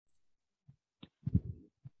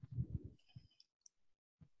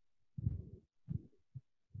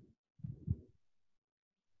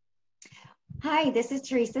Hi, this is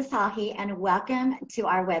Teresa Sahi, and welcome to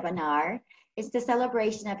our webinar. It's the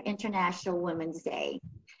celebration of International Women's Day.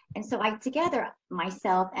 And so together,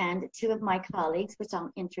 myself and two of my colleagues, which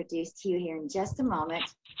I'll introduce to you here in just a moment,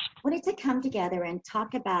 wanted to come together and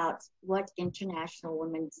talk about what International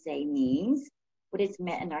Women's Day means, what it's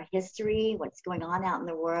meant in our history, what's going on out in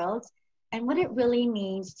the world, and what it really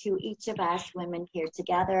means to each of us women here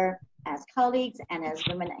together as colleagues and as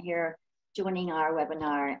women here joining our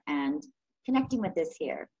webinar and connecting with us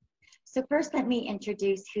here. So first, let me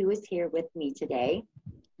introduce who is here with me today.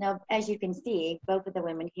 Now, as you can see, both of the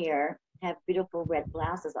women here have beautiful red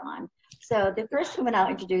blouses on. So the first woman I'll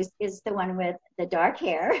introduce is the one with the dark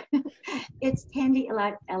hair. It's Tandy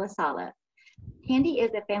Elisala. Tandy is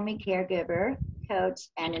a family caregiver, coach,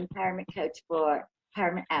 and empowerment coach for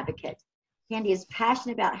Empowerment Advocate. Tandy is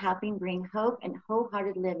passionate about helping bring hope and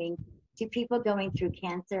wholehearted living to people going through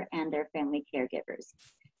cancer and their family caregivers.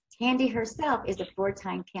 Tandy herself is a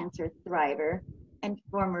 4-time cancer thriver and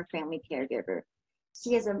former family caregiver.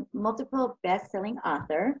 She is a multiple best-selling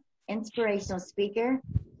author, inspirational speaker,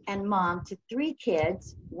 and mom to 3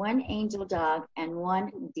 kids, 1 angel dog, and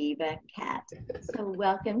 1 diva cat. So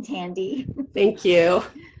welcome, Tandy. Thank you.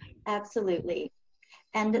 Absolutely.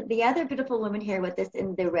 And the other beautiful woman here with us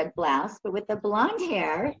in the red blouse, but with the blonde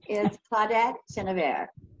hair, is Claudette Chenevert.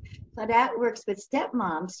 Claudette works with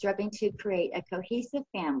stepmoms struggling to create a cohesive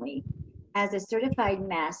family. As a certified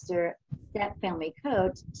master step family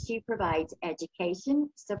coach, she provides education,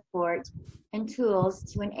 support, and tools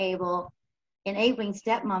to enabling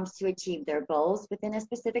stepmoms to achieve their goals within a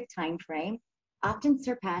specific time frame, often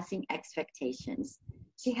surpassing expectations.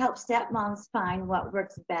 She helps stepmoms find what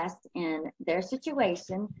works best in their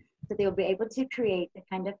situation so they'll be able to create the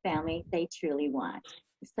kind of family they truly want.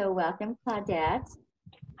 So welcome, Claudette.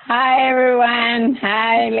 Hi, everyone.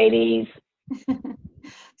 Hi, ladies.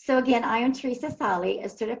 So again, I am Teresa Sahi, a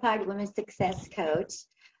certified women's success coach,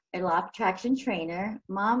 a law of attraction trainer,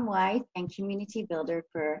 mom, wife, and community builder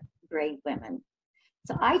for great women.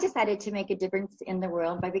 So I decided to make a difference in the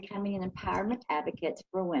world by becoming an empowerment advocate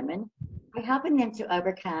for women, by helping them to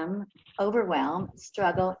overcome overwhelm,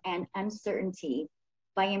 struggle, and uncertainty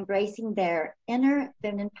by embracing their inner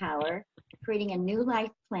feminine power, creating a new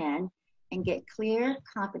life plan, and get clear,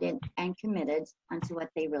 confident, and committed onto what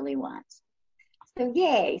they really want. So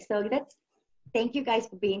yay, so thank you guys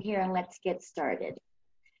for being here, and let's get started.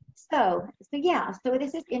 So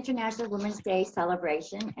this is International Women's Day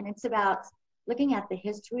celebration, and it's about looking at the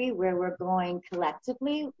history, where we're going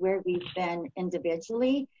collectively, where we've been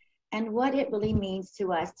individually, and what it really means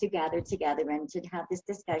to us to gather together and to have this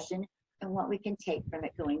discussion and what we can take from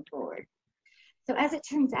it going forward. So as it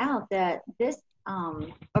turns out that this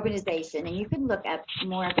organization, and you can look up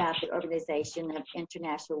more about the organization of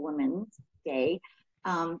International Women's Day.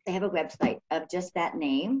 They have a website of just that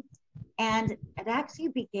name. And it actually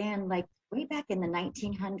began like way back in the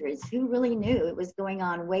 1900s. Who really knew it was going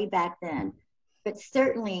on way back then? But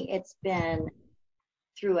certainly it's been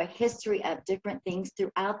through a history of different things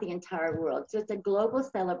throughout the entire world. So it's a global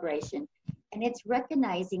celebration. And it's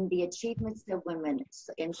recognizing the achievements of women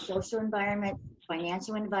in social environments,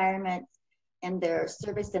 financial environments, and their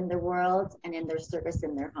service in the world, and in their service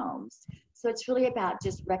in their homes. So it's really about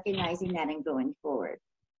just recognizing that and going forward.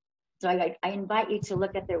 So I invite you to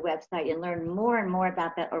look at their website and learn more and more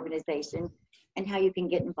about that organization and how you can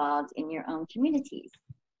get involved in your own communities.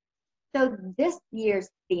 So this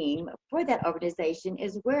year's theme for that organization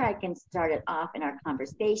is where I can start it off in our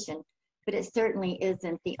conversation, but it certainly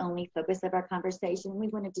isn't the only focus of our conversation. We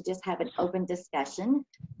wanted to just have an open discussion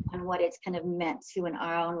on what it's kind of meant to in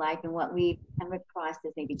our own life and what we've come across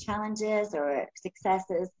as maybe challenges or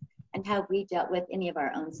successes, and how we dealt with any of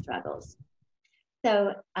our own struggles.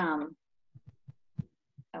 So, sorry,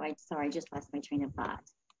 I just lost my train of thought.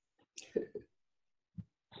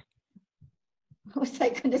 What was I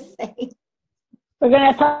going to say? We're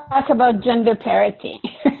going to talk about gender parity.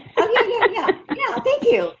 Yeah, thank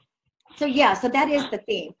you. So so that is the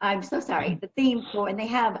theme. I'm so sorry. The theme and they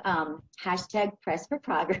have hashtag Press for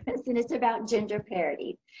Progress, and it's about gender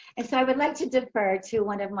parity. And so I would like to defer to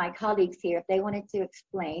one of my colleagues here if they wanted to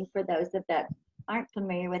explain for those that aren't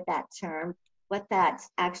familiar with that term, what that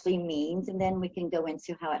actually means, and then we can go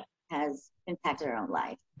into how it has impacted our own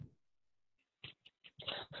life.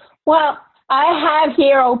 Well, I have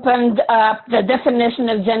here opened up the definition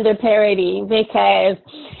of gender parity because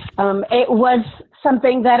it was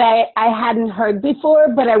something that I hadn't heard before,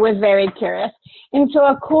 but I was very curious. And so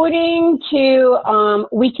according to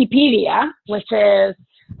Wikipedia, which is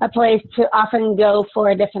a place to often go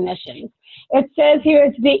for definitions, it says here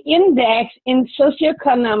it's the index in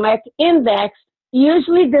socioeconomic index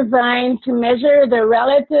usually designed to measure the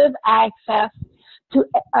relative access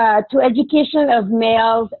to education of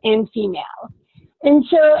males and females. And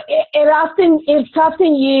so it's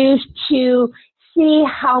often used to see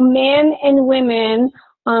how men and women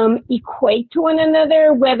equate to one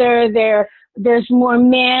another, whether there's more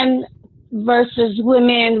men versus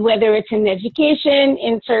women, whether it's in education,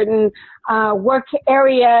 in certain work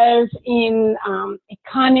areas, in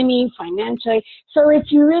economy, financially. So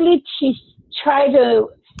it's really to try to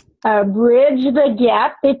bridge the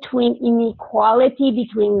gap between inequality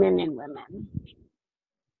between men and women.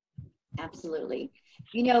 Absolutely.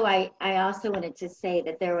 You know, I also wanted to say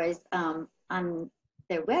that there was on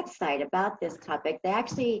their website about this topic, they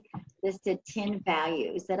actually listed 10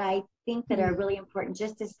 values that I think that are really important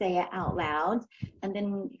just to say it out loud. And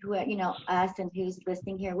then, you know, us and who's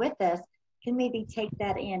listening here with us can maybe take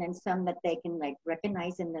that in and some that they can like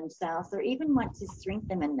recognize in themselves or even want to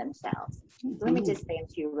strengthen in themselves. So let me just say them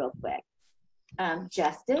to you real quick.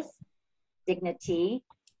 Justice, dignity,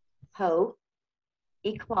 hope,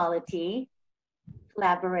 equality,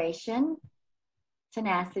 collaboration,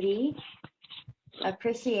 tenacity,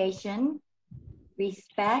 appreciation,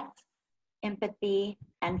 respect, empathy,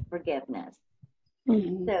 and forgiveness.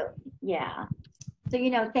 So, yeah. So, you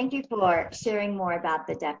know, thank you for sharing more about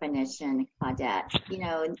the definition, Claudette. You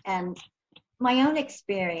know, and my own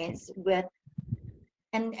experience with,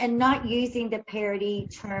 and not using the parity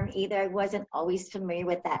term either. I wasn't always familiar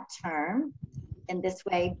with that term in this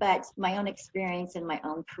way, but my own experience in my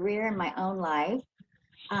own career, in my own life.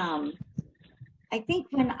 I think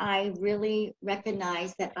when I really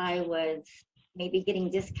recognized that I was maybe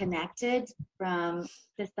getting disconnected from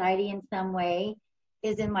society in some way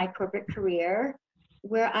is in my corporate career,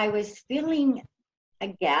 where I was feeling a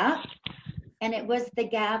gap, and it was the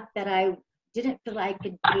gap that I didn't feel I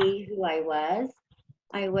could be who I was.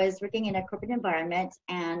 I was working in a corporate environment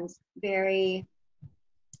and very,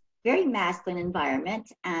 very masculine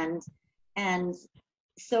environment, and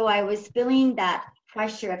so I was feeling that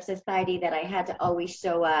pressure of society that I had to always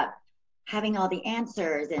show up having all the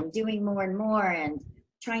answers and doing more and more and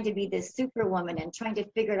trying to be this superwoman and trying to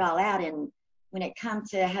figure it all out. And when it comes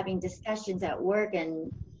to having discussions at work, and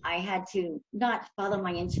I had to not follow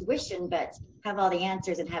my intuition, but have all the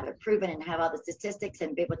answers and have it proven and have all the statistics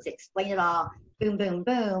and be able to explain it all, boom, boom,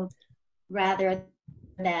 boom, rather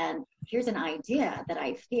than here's an idea that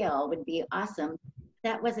I feel would be awesome.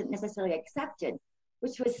 That wasn't necessarily accepted,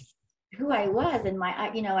 which was who I was. And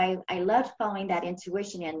my, you know, I loved following that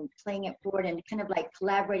intuition and playing it forward and kind of like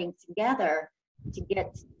collaborating together to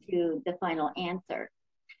get to the final answer.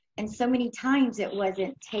 And so many times it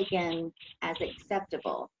wasn't taken as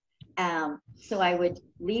acceptable. So I would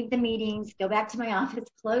leave the meetings, go back to my office,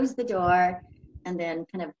 close the door, and then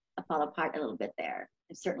kind of fall apart a little bit there.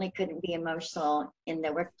 I certainly couldn't be emotional in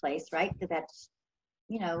the workplace, right? Because that's,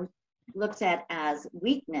 you know, looked at as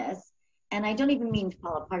weakness. And I don't even mean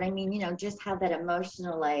fall apart. I mean, you know, just have that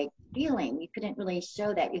emotional like feeling. You couldn't really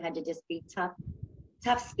show that. You had to just be tough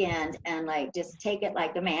skinned and like just take it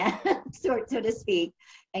like a man, so to speak,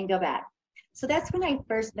 and go back. So that's when I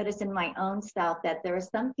first noticed in my own self that there was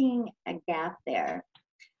something, a gap there.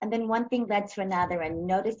 And then one thing led to another, and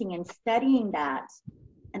noticing and studying that.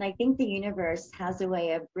 And I think the universe has a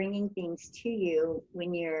way of bringing things to you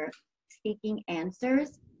when you're seeking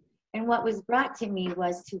answers. And what was brought to me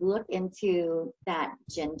was to look into that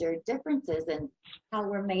gender differences and how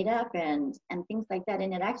we're made up and things like that.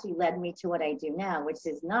 And it actually led me to what I do now, which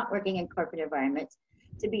is not working in corporate environments,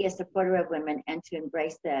 to be a supporter of women and to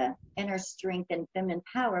embrace the inner strength and feminine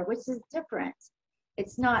power, which is different.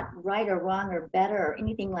 It's not right or wrong or better or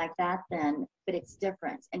anything like that then, but it's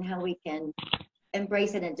different, and how we can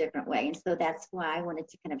embrace it in a different way. And so that's why I wanted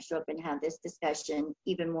to kind of show up and have this discussion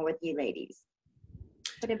even more with you ladies.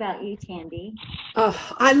 What about you, Tandy? Oh,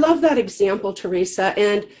 I love that example, Teresa.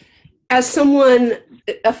 And as someone,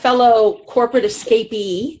 a fellow corporate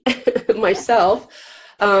escapee myself,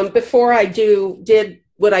 before I did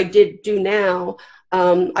what I do now,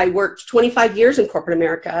 I worked 25 years in corporate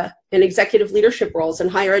America in executive leadership roles in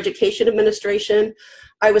higher education administration.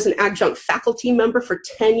 I was an adjunct faculty member for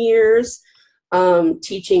 10 years,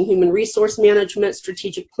 teaching human resource management,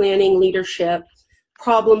 strategic planning, leadership,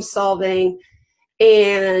 problem solving,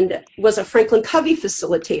 and was a Franklin Covey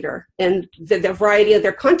facilitator in the variety of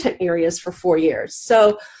their content areas for 4 years.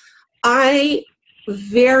 So I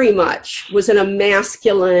very much was in a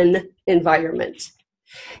masculine environment.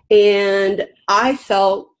 And I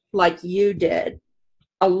felt like you did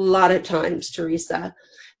a lot of times, Teresa.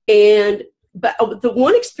 But the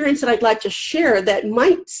one experience that I'd like to share that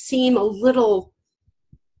might seem a little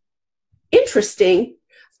interesting,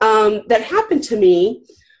 that happened to me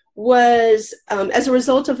was as a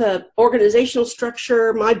result of an organizational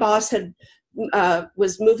structure. My boss had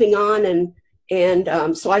was moving on,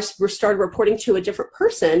 and so I started reporting to a different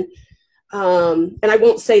person. And I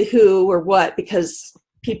won't say who or what, because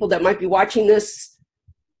people that might be watching this,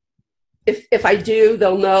 if I do,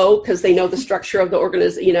 they'll know, because they know the structure of the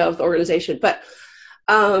organization. But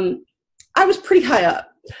I was pretty high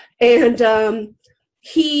up, and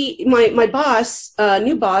my boss,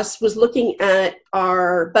 new boss, was looking at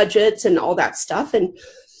our budgets and all that stuff,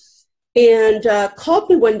 and called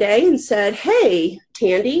me one day and said, "Hey,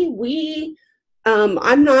 Tandy,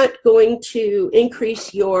 I'm not going to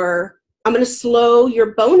increase I'm going to slow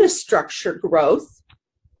your bonus structure growth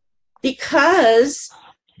because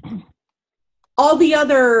all the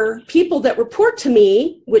other people that report to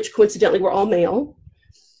me, which coincidentally were all male,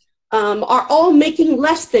 are all making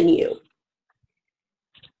less than you."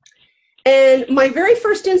 And my very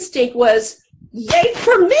first instinct was, "Yay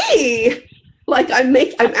for me!" Like I'm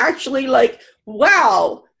actually like,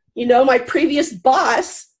 wow, my previous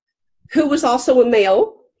boss, who was also a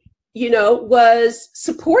male, was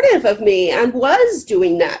supportive of me and was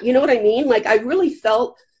doing that. You know what I mean? Like I really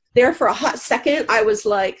felt there for a hot second. I was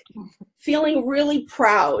like feeling really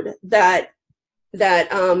proud that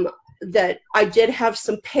I did have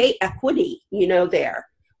some pay equity, there,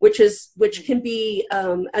 which can be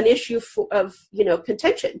an issue of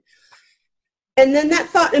contention. And then that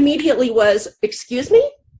thought immediately was, "Excuse me?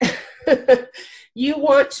 You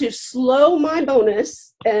want to slow my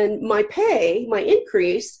bonus and my pay, my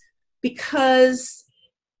increase, because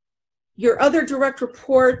your other direct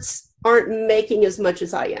reports aren't making as much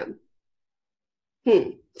as I am."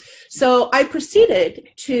 So I proceeded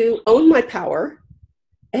to own my power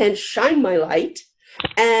and shine my light,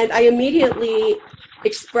 and I immediately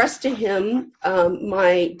expressed to him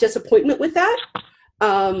my disappointment with that,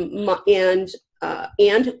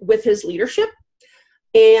 and with his leadership.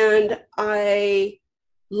 And I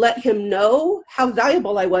let him know how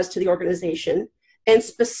valuable I was to the organization, and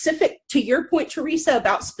specific to your point, Teresa,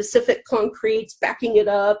 about specific concretes, backing it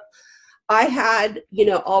up. I had,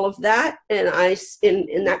 all of that. And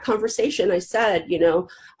in that conversation, I said,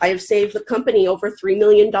 I have saved the company over $3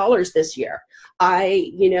 million this year.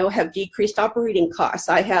 I, have decreased operating costs.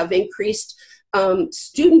 I have increased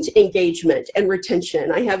student engagement and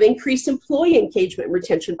retention. I have increased employee engagement and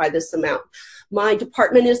retention by this amount. My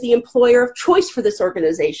department is the employer of choice for this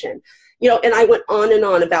organization. And I went on and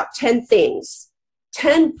on about 10 things,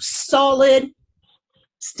 10 solid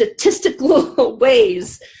statistical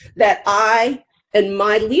ways that I and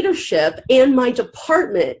my leadership and my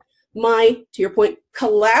department, to your point,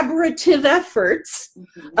 collaborative efforts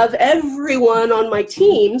of everyone on my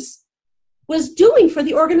teams was doing for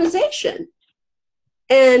the organization.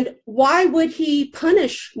 And why would he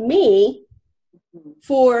punish me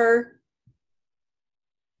for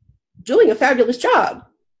doing a fabulous job?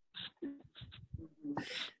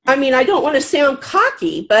 I mean, I don't want to sound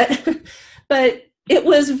cocky, but it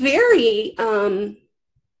was very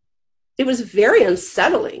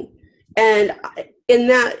unsettling. And in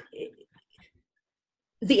that,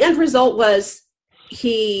 the end result was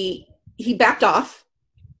he backed off.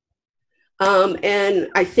 And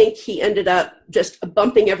I think he ended up just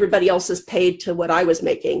bumping everybody else's pay to what I was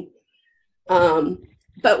making.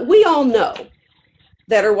 But we all know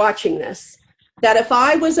that are watching this, that if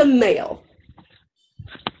I was a male,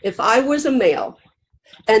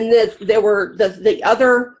 and that there were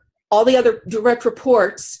all the other direct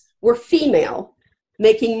reports were female,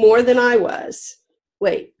 making more than I was,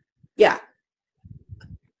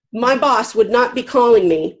 my boss would not be calling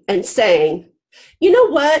me and saying, "You know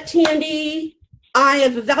what, Tandy, I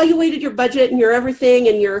have evaluated your budget and your everything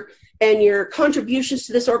and your contributions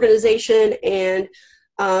to this organization, and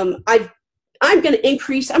I'm going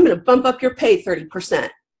to bump up your pay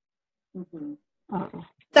 30%.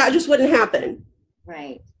 That just wouldn't happen.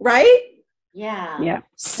 Right? Yeah. Yeah.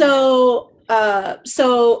 So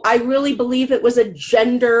I really believe it was a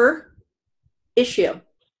gender issue.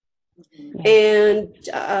 And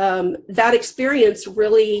that experience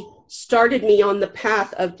really started me on the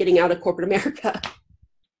path of getting out of corporate America.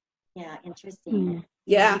 Yeah, interesting.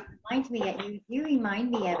 Yeah. You remind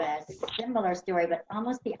me of a similar story, but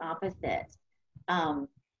almost the opposite.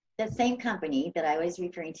 The same company that I was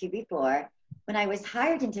referring to before, when I was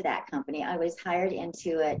hired into that company, I was hired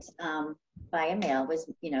into it by a male,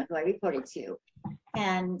 who I reported to.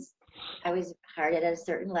 And I was hired at a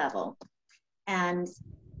certain level. And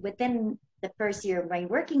within the first year of my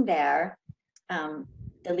working there,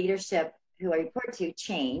 the leadership who I reported to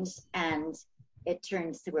changed, and it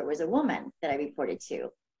turned to where it was a woman that I reported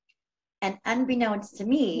to. And unbeknownst to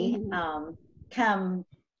me, come,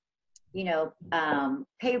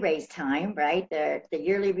 pay raise time, right? The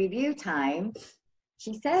yearly review time,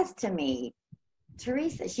 she says to me,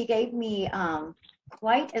 Teresa, she gave me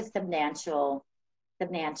quite a substantial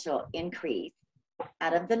increase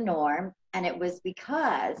out of the norm. And it was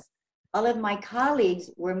because all of my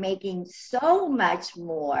colleagues were making so much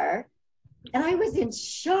more. And I was in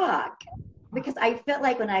shock because I felt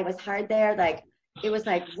like when I was hired there, like it was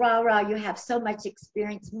like, rah, you have so much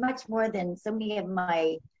experience, much more than so many of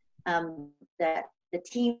my, the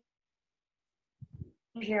team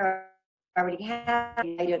here already have.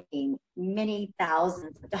 I don't mean many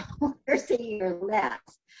thousands of dollars a year less.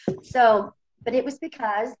 So, but it was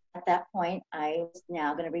because at that point I was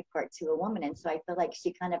now going to report to a woman. And so I feel like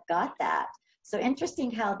she kind of got that. So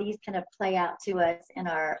interesting how these kind of play out to us in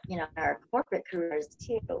our, our corporate careers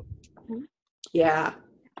too. Yeah,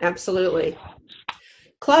 absolutely.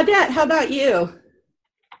 Claudette, how about you?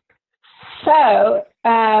 So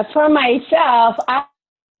for myself,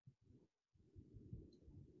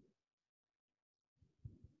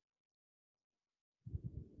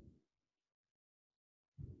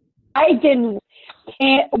 I did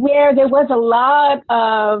where there was a lot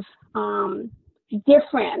of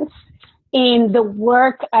difference in the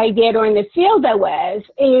work I did or in the field I was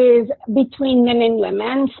is between men and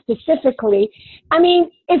women specifically. I mean,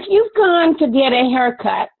 if you've gone to get a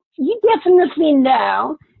haircut, you definitely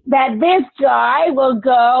know that this guy will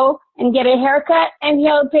go and get a haircut and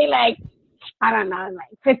he'll pay like, I don't know,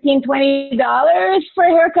 like $15, $20 for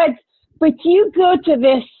a haircut. But you go to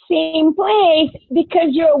this same place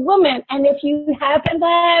because you're a woman. And if you happen to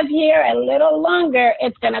have hair a little longer,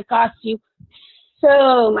 it's going to cost you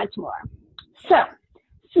so much more. So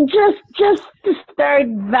just to start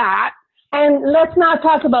that, and let's not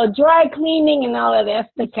talk about dry cleaning and all of this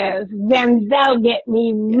because then that'll get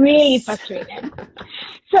me really frustrated.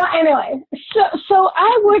 So anyway, so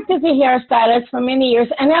I worked as a hairstylist for many years,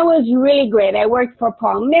 and that was really great. I worked for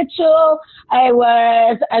Paul Mitchell. I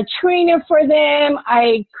was a trainer for them.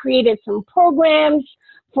 I created some programs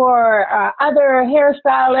for other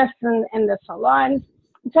hairstylists in the salons.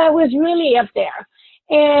 So I was really up there.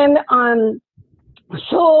 And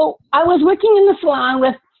so I was working in the salon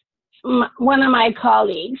with one of my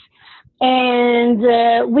colleagues,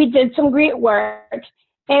 and we did some great work,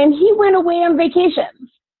 and he went away on vacation.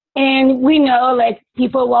 And we know, like,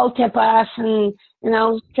 people will tip us, and,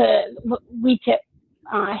 we tip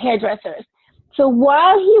hairdressers. So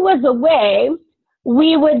while he was away,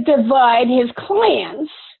 we would divide his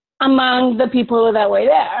clients among the people that were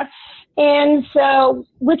there. And so,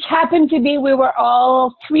 which happened to be, we were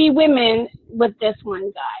all 3 women with this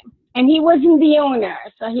one guy. And he wasn't the owner,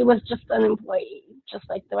 so he was just an employee, just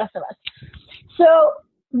like the rest of us. So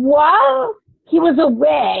while he was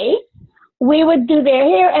away, we would do their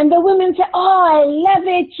hair, and the women said, "Oh, I love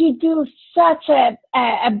it. You do such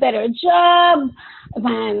a better job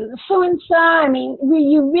than so-and-so. I mean,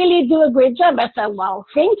 you really do a great job." I said, "Well,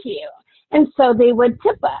 thank you." And so they would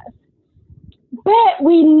tip us. But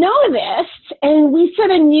we noticed, and we sort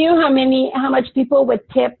of knew how much people would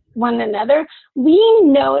tip one another. We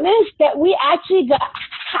noticed that we actually got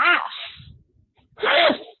half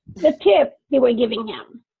the tip they were giving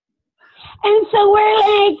him. And so we're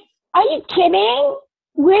like, are you kidding?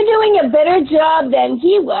 We're doing a better job than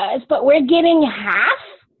he was, but we're getting half?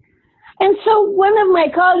 And so one of my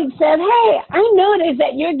colleagues said, "Hey, I noticed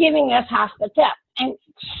that you're giving us half the tip." And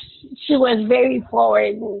she was very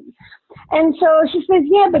forward. And so she says,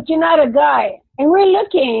 "Yeah, but you're not a guy." And we're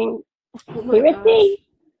looking, seriously?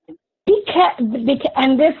 Because,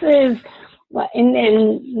 and this is in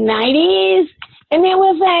the 90s. And it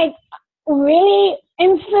was like, really?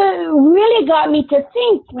 And so it really got me to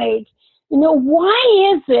think, like,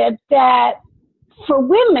 why is it that for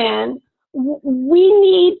women, we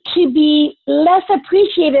need to be less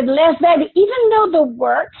appreciated, less valued, even though the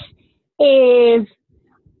work is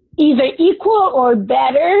either equal or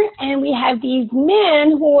better, and we have these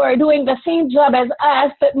men who are doing the same job as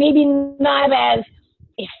us, but maybe not as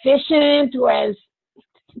efficient or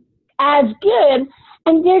as good,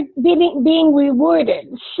 and they're being rewarded.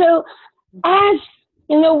 So as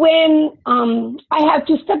when I have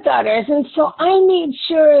 2 stepdaughters, and so I made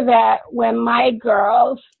sure that when my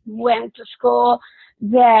girls went to school,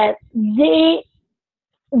 that they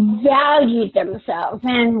valued themselves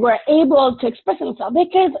and were able to express themselves,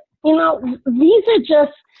 because these are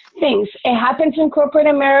just things. It happens in corporate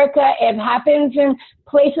America. It happens in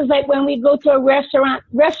places like when we go to a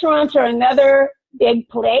restaurants or another big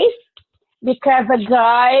place, because a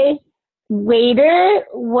guy waiter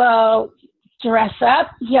will dress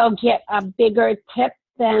up, he'll get a bigger tip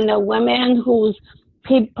than a woman who's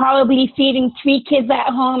probably feeding 3 kids at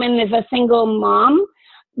home and is a single mom,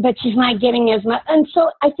 but she's not getting as much. And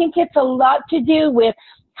so I think it's a lot to do with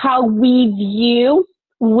how we view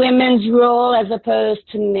women's role as opposed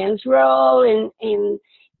to men's role. And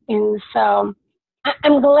so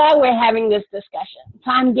I'm glad we're having this discussion.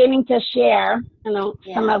 So I'm getting to share,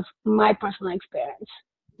 some of my personal experience.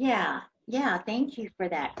 Yeah. Yeah. Thank you for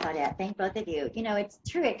that, Claudette. Thank both of you. It's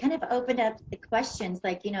true. It kind of opened up the questions.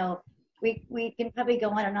 Like, we can probably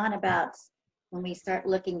go on and on about when we start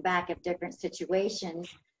looking back at different situations,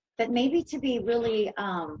 but maybe to be really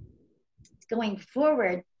going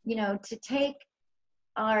forward, to take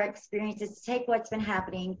our experiences, to take what's been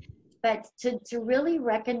happening, but to really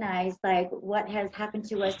recognize like what has happened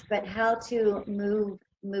to us, but how to move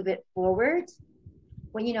it forward.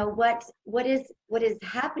 Well, what is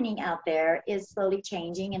happening out there is slowly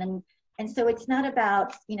changing, and so it's not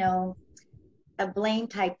about a blame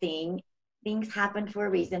type thing. Things happen for a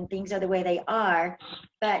reason. Things are the way they are,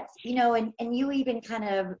 but and you even kind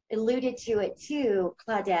of alluded to it too,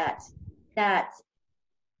 Claudette, that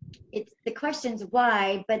it's the questions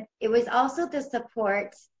why, but it was also the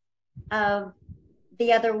support of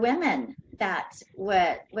the other women that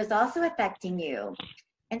was also affecting you.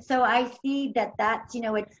 And so I see that's,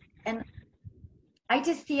 it's, and I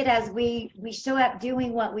just see it as we show up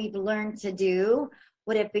doing what we've learned to do,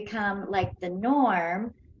 would have become like the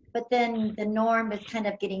norm, but then the norm is kind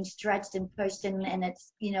of getting stretched and pushed, and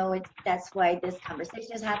it's, that's why this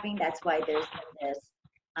conversation is happening. That's why there's this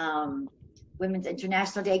Women's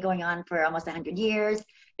International Day going on for almost 100 years.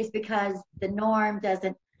 It's because the norm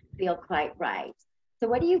doesn't feel quite right. So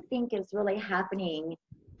what do you think is really happening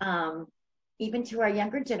even to our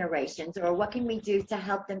younger generations, or what can we do to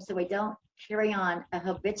help them so we don't carry on a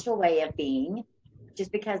habitual way of being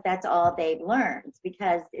just because that's all they've learned?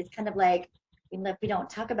 Because it's kind of like, if we don't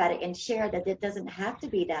talk about it and share that it doesn't have to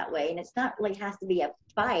be that way, and it's not really has to be a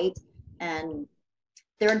fight and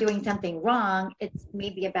they're doing something wrong. It's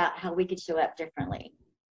maybe about how we could show up differently.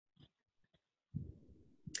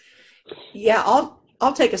 Yeah,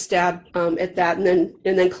 I'll take a stab at that, and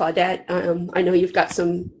then Claudette, I know you've got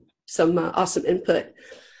some awesome input.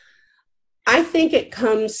 I think it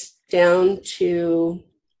comes down to,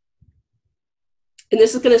 and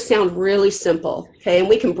this is going to sound really simple, okay, and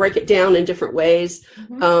we can break it down in different ways,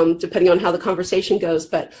 depending on how the conversation goes,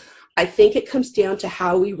 but I think it comes down to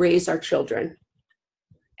how we raise our children.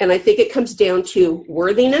 And I think it comes down to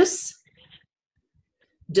worthiness,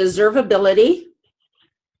 deservability,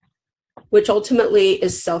 which ultimately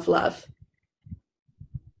is self-love.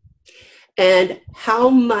 And how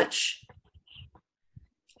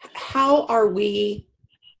are we,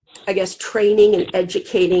 I guess, training and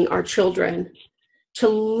educating our children to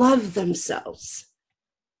love themselves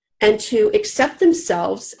and to accept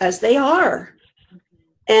themselves as they are,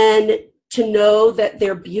 and to know that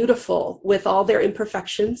they're beautiful with all their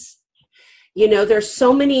imperfections. There's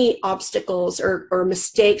so many obstacles or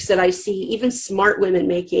mistakes that I see even smart women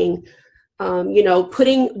making.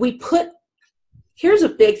 Here's a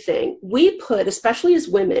big thing. We put, especially as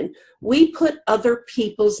women, we put other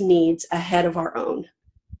people's needs ahead of our own.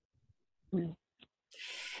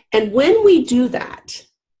 And when we do that,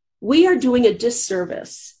 we are doing a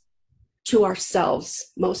disservice to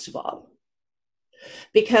ourselves, most of all.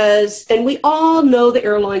 Because, and we all know the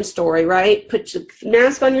airline story, right? Put your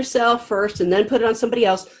mask on yourself first and then put it on somebody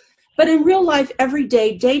else. But in real life, every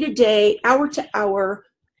day, day to day, hour to hour,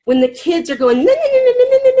 when the kids are going, mommy,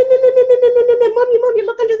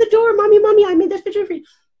 look under the door, mommy, I made this picture for you.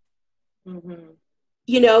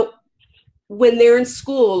 When they're in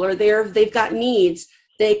school or they've got needs,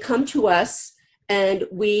 they come to us and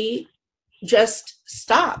we just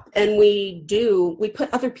stop and we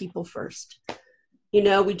put other people first.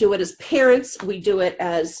 We do it as parents, we do it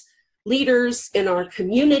as leaders in our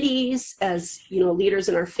communities, as, leaders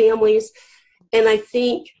in our families. And I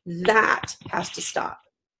think that has to stop,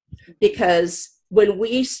 because when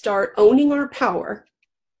we start owning our power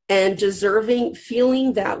and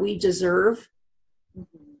feeling that we deserve,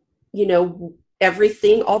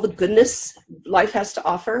 everything, all the goodness life has to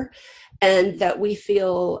offer, and that we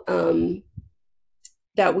feel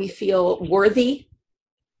worthy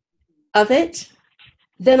of it,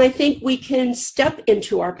 then I think we can step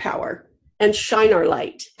into our power and shine our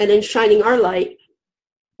light. And in shining our light,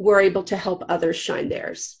 we're able to help others shine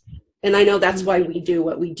theirs. And I know that's why we do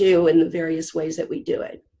what we do in the various ways that we do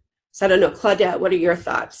it. So I don't know, Claudette, what are your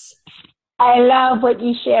thoughts? I love what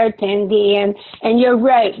you shared, Tandy, and you're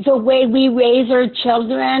right. The way we raise our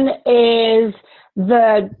children is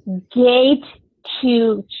the gate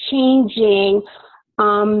to changing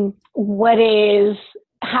what is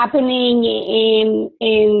happening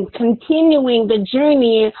in continuing the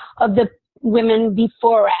journey of the women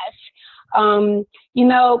before us. You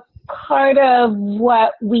know, part of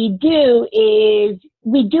what we do is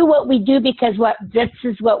we do what we do because this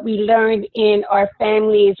is what we learned in our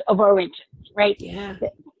families of origin, right? Yeah.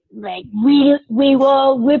 Like we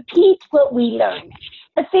will repeat what we learned.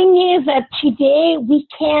 The thing is that today we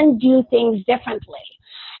can do things differently.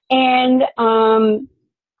 And,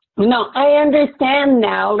 you know, I understand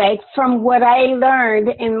now, like from what I learned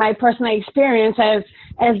in my personal experience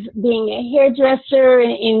as being a hairdresser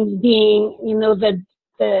and being, you know, the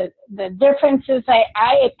differences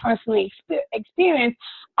I personally experienced,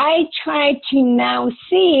 I try to now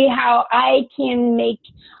see how I can make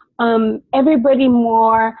everybody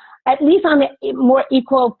more, at least on a more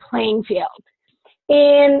equal playing field.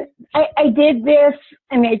 And I did this,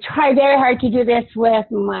 and I try very hard to do this with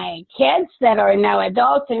my kids that are now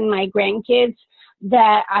adults and my grandkids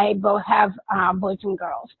that I both have boys and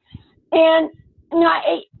girls. And you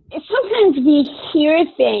know, sometimes we hear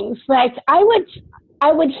things like I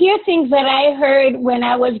would hear things that I heard when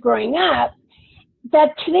I was growing up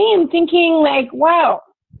that today I'm thinking like, wow,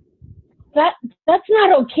 that's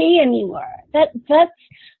not okay anymore. That's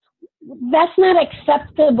not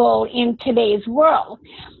acceptable in today's world.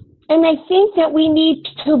 And I think that we need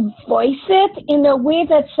to voice it in a way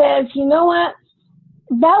that says, you know what,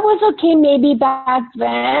 that was okay maybe back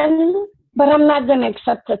then, but I'm not going to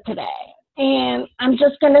accept it today. And I'm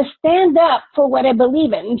just going to stand up for what I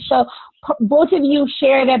believe in. So both of you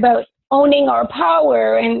shared about owning our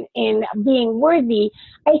power and being worthy.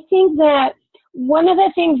 I think that one of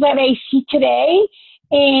the things that I see today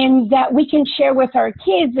and that we can share with our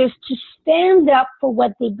kids is to stand up for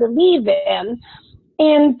what they believe in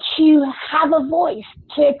and to have a voice,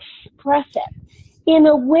 to express it in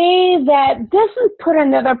a way that doesn't put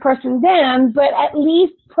another person down, but at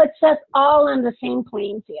least puts us all on the same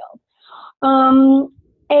playing field.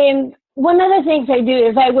 And one of the things I do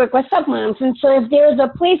is I work with stepmoms, and so if there's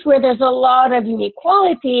a place where there's a lot of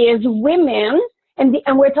inequality is women, and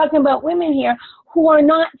we're talking about women here, who are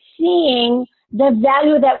not seeing the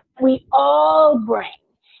value that we all bring.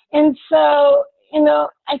 And so, you know,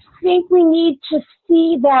 I think we need to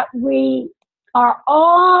see that we are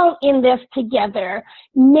all in this together,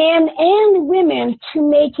 men and women, to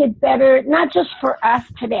make it better, not just for us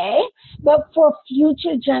today, but for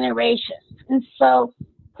future generations. And so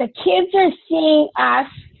the kids are seeing us,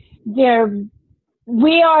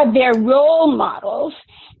 we are their role models.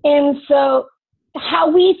 And so how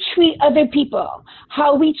we treat other people,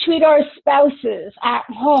 how we treat our spouses at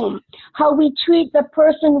home, how we treat the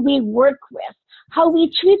person we work with, how we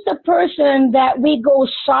treat the person that we go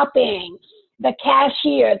shopping, the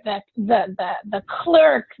cashier, the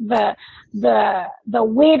clerk, the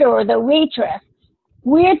waiter or the waitress.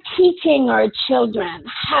 We're teaching our children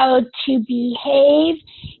how to behave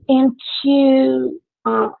and to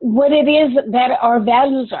what it is that our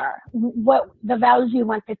values are, what the values we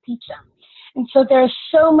want to teach them. And so there's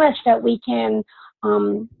so much that we can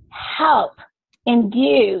help and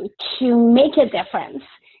do to make a difference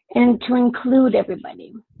and to include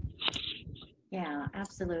everybody. Yeah,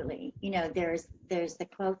 absolutely. You know, there's the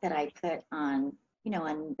quote that I put on, you know,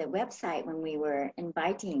 on the website when we were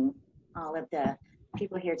inviting all of the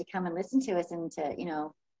people here to come and listen to us and to, you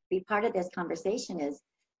know, be part of this conversation is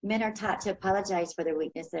men are taught to apologize for their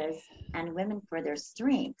weaknesses and women for their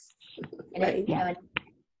strengths. And Right. it, you know,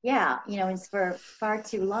 yeah, you know, and for far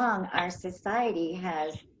too long, our society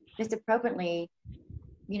has misappropriately,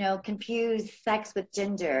 you know, confused sex with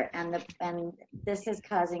gender, and this is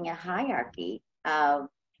causing a hierarchy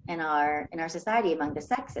in our society among the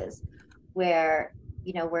sexes, where,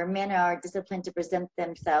 you know, where men are disciplined to present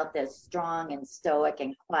themselves as strong and stoic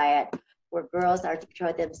and quiet, where girls are to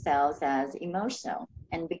portray themselves as emotional.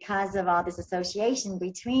 And because of all this association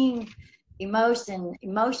between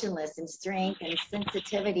emotionless and strength and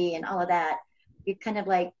sensitivity and all of that, we've kind of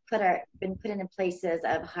like been put in places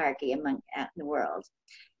of hierarchy in the world.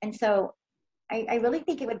 And so I really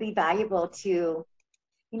think it would be valuable to,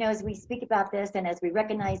 you know, as we speak about this and as we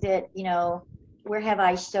recognize it, you know, where have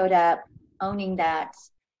I showed up owning that,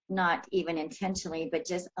 not even intentionally, but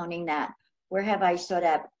just owning that. Where have I showed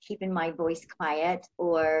up keeping my voice quiet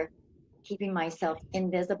or keeping myself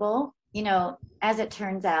invisible? You know, as it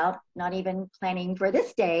turns out, not even planning for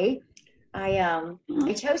this day, I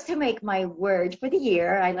chose to make my word for the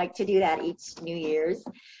year. I like to do that each New Year's.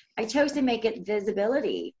 I chose to make it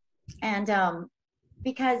visibility. And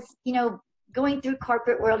because, you know, going through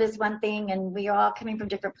corporate world is one thing, and we are all coming from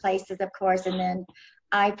different places, of course. And then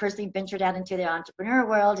I personally ventured out into the entrepreneur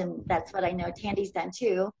world, and that's what I know Tandy's done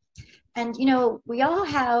too. And, you know, we all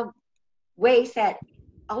have ways that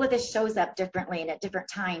all of this shows up differently and at different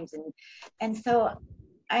times. And so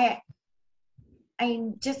I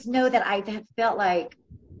just know that I have felt like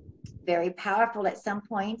very powerful at some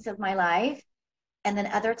points of my life. And then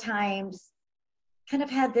other times kind of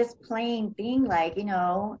had this plain thing like, you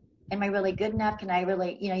know, am I really good enough? Can I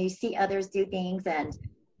really, you know, you see others do things, and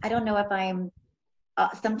I don't know if I'm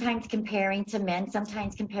sometimes comparing to men,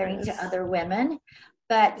 sometimes comparing to other women,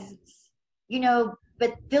 but, you know,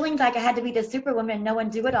 but feeling like I had to be the superwoman and no one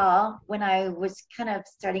do it all when I was kind of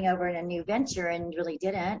starting over in a new venture and really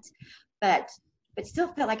didn't, but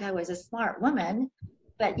still felt like I was a smart woman.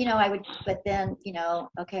 But, you know, but then, you know,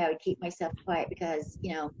 okay, I would keep myself quiet because,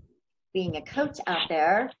 you know, being a coach out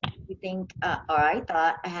there, you think, or I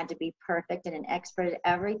thought I had to be perfect and an expert at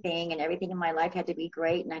everything, and everything in my life had to be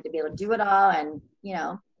great, and I had to be able to do it all, and, you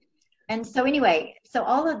know. And so anyway, so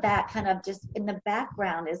all of that kind of just in the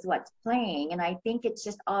background is what's playing. And I think it's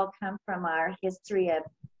just all come from our history of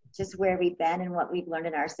just where we've been and what we've learned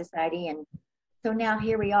in our society. And so now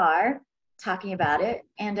here we are talking about it.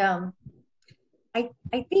 And I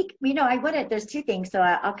think, you know, there's two things. So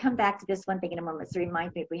I'll come back to this one thing in a moment. So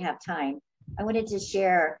remind me if we have time. I wanted to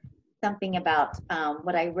share something about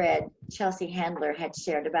what I read Chelsea Handler had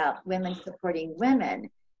shared about women supporting women,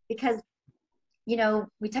 because, you know,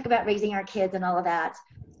 we talk about raising our kids and all of that,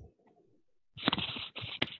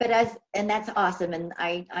 but and that's awesome. And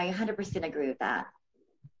I 100% agree with that.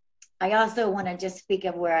 I also want to just speak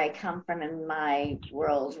of where I come from in my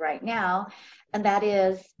world right now. And that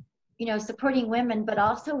is, you know, supporting women, but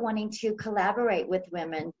also wanting to collaborate with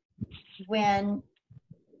women when,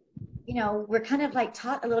 you know, we're kind of like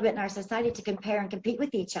taught a little bit in our society to compare and compete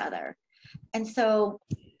with each other. And so,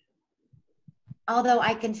 although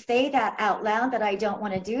I can say that out loud that I don't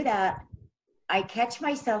want to do that, I catch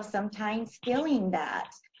myself sometimes feeling that.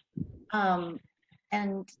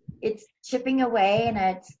 And it's chipping away, and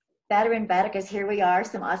it's better and better because here we are,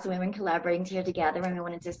 some awesome women collaborating here together, and we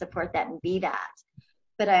wanted to support that and be that.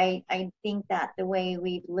 But I think that the way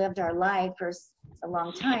we've lived our life for a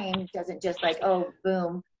long time doesn't just like, oh,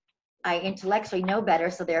 boom, I intellectually know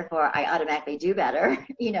better, so therefore I automatically do better,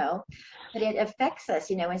 you know, but it affects us,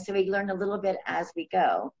 you know, and so we learn a little bit as we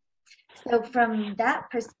go. So from that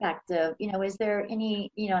perspective, you know, is there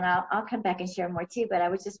any, you know, and I'll come back and share more too, but I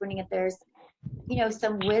was just wondering if there's, you know,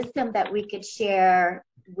 some wisdom that we could share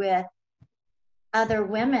with other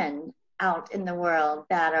women out in the world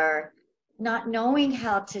that are not knowing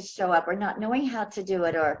how to show up or not knowing how to do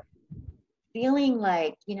it, or feeling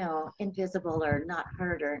like, you know, invisible or not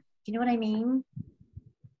heard, or, you know what I mean?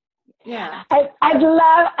 Yeah.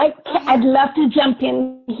 I'd love to jump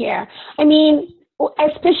in here. I mean,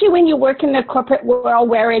 especially when you work in the corporate world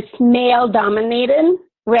where it's male dominated,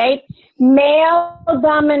 right? Male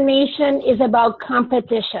domination is about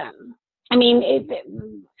competition. I mean,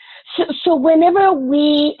 so whenever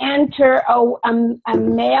we enter a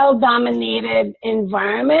male-dominated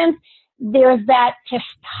environment, there's that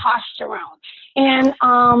testosterone. And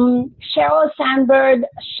Sheryl Sandberg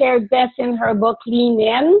shared this in her book, Lean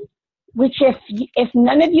In, which if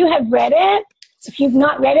none of you have read it, if you've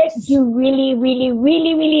not read it, you really, really,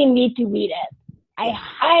 really, really need to read it. I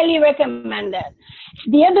highly recommend it.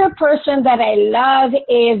 The other person that I love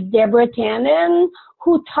is Deborah Tannen,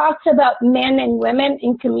 who talks about men and women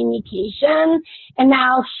in communication, and I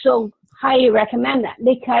also highly recommend that,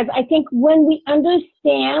 because I think when we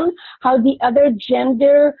understand how the other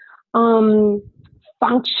gender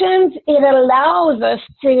functions, it allows us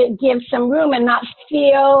to give some room and not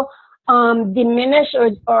feel diminished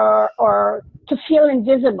or to feel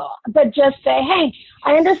invisible, but just say, hey,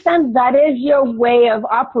 I understand that is your way of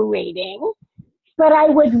operating, but I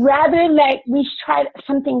would rather we try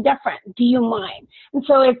something different. Do you mind? And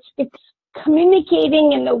so it's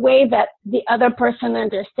communicating in the way that the other person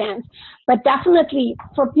understands. But definitely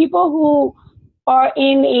for people who are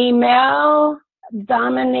in a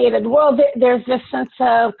male-dominated world, there's this sense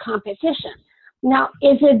of competition. Now,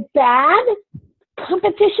 is it bad?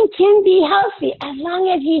 Competition can be healthy as long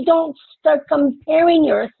as you don't start comparing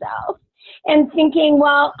yourself and thinking,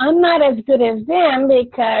 well, I'm not as good as them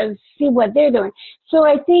because see what they're doing. So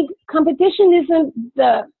I think competition isn't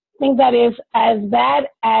the thing that is as bad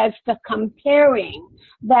as the comparing.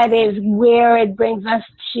 That is where it brings us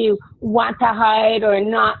to want to hide or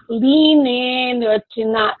not lean in or to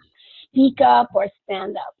not speak up or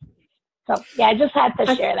stand up. So yeah, I just had to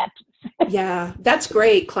share that piece. Yeah, that's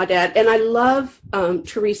great, Claudette. And I love,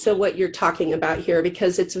 Teresa, what you're talking about here,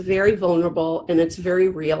 because it's very vulnerable and it's very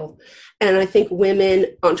real. And I think women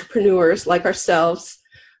entrepreneurs like ourselves,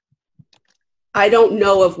 I don't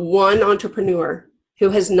know of one entrepreneur who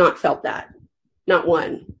has not felt that. Not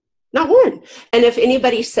one. Not one. And if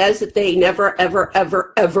anybody says that they never, ever,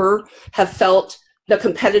 ever, ever have felt the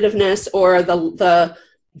competitiveness or the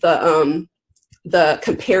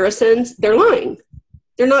comparisons, they're lying.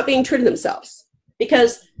 They're not being true to themselves,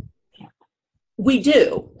 because we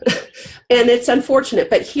do. And it's unfortunate,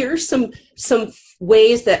 but here's some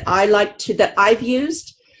ways that I've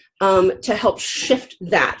used to help shift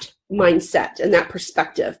that mindset and that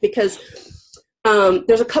perspective, because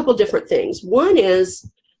there's a couple different things. One is,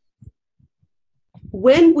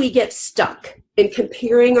 when we get stuck in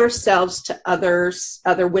comparing ourselves to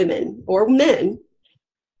other women or men,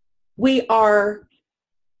 we are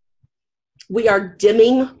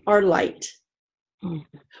dimming our light.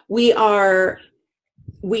 We are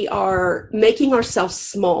making ourselves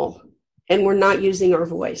small, and we're not using our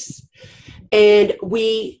voice. And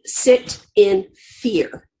we sit in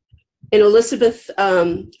fear. In Elizabeth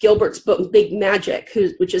Gilbert's book, Big Magic,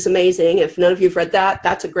 which is amazing. If none of you have read that,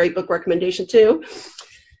 that's a great book recommendation too.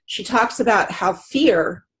 She talks about how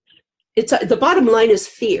fear, the bottom line is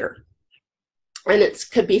fear. And it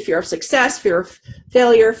could be fear of success, fear of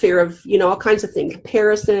failure, fear of, all kinds of things,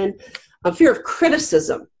 comparison, fear of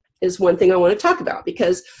criticism is one thing I want to talk about,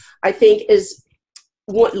 because I think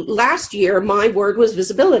last year, my word was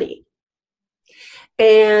visibility.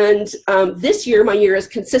 And this year, my year is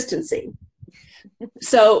consistency.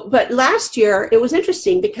 But last year, it was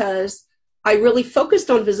interesting because I really focused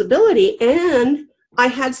on visibility, and I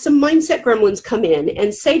had some mindset gremlins come in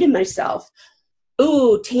and say to myself,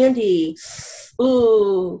 "Ooh, Tandy,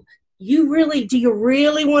 ooh, do you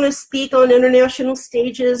really want to speak on international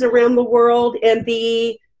stages around the world and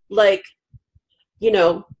be like,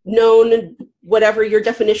 known, whatever your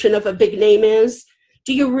definition of a big name is?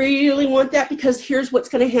 Do you really want that? Because here's what's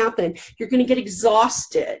going to happen. You're going to get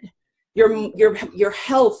exhausted. Your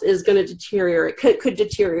health is going to deteriorate, could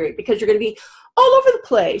deteriorate, because you're going to be all over the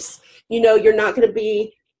place. You're not going to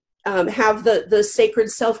be have the sacred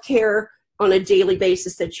self-care on a daily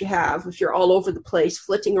basis that you have if you're all over the place,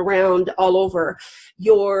 flitting around all over.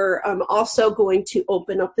 You're also going to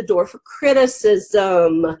open up the door for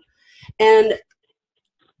criticism. And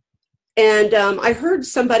I heard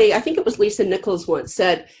somebody, I think it was Lisa Nichols once,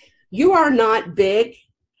 said, "You are not big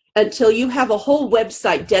until you have a whole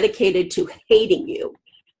website dedicated to hating you."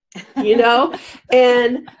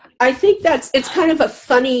 And I think it's kind of a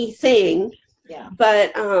funny thing. Yeah.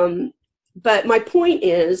 But my point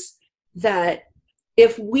is that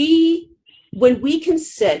when we can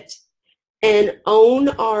sit and own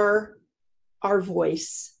our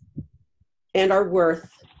voice and our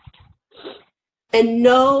worth, and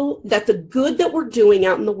know that the good that we're doing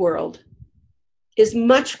out in the world is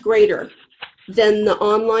much greater than the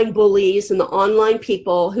online bullies and the online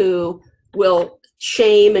people who will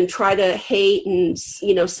shame and try to hate and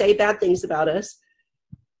say bad things about us.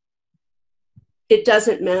 It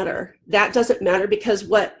doesn't matter. That doesn't matter, because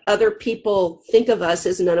what other people think of us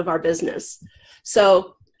is none of our business.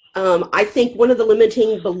 So I think one of the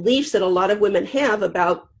limiting beliefs that a lot of women have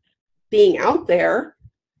about being out there,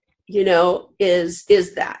 is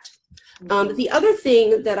that. The other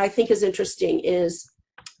thing that I think is interesting is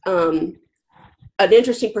an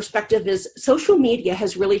interesting perspective is social media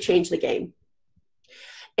has really changed the game.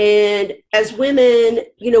 And as women,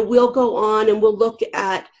 we'll go on and we'll look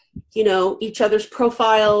at, each other's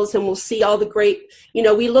profiles, and we'll see all the great,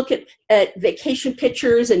 we look at vacation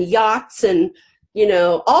pictures and yachts and,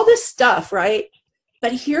 all this stuff, right?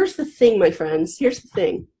 But here's the thing, my friends, here's the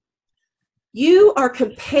thing. You are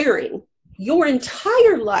comparing your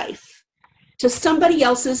entire life to somebody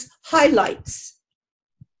else's highlights,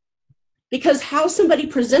 because how somebody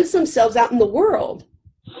presents themselves out in the world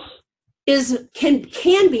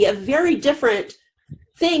can be a very different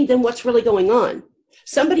thing than what's really going on.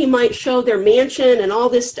 Somebody might show their mansion and all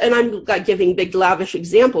this, and I'm not giving big lavish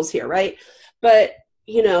examples here, right? But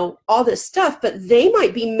all this stuff, but they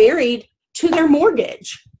might be married to their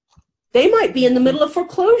mortgage. They might be in the middle of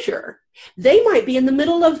foreclosure. They might be in the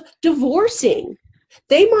middle of divorcing.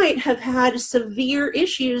 They might have had severe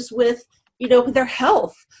issues with, their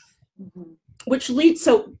health, which leads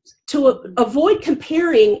to avoid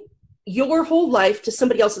comparing your whole life to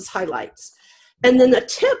somebody else's highlights. And then the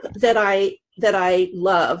tip that I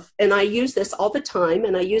love, and I use this all the time,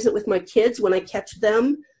 and I use it with my kids when I catch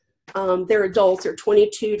them. They're adults, they're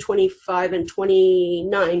 22, 25, and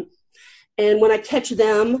 29. And when I catch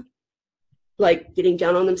them, like getting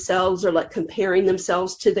down on themselves or like comparing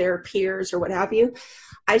themselves to their peers or what have you,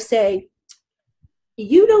 I say,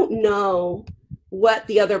 you don't know what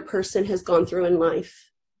the other person has gone through in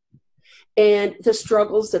life. and the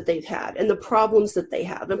struggles that they've had and the problems that they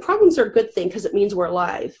have. And problems are a good thing because it means we're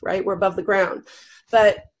alive, right? We're above the ground.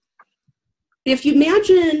 But if you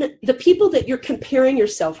imagine the people that you're comparing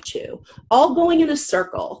yourself to all going in a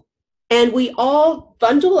circle, and we all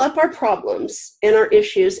bundle up our problems and our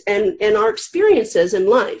issues and our experiences in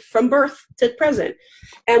life from birth to present,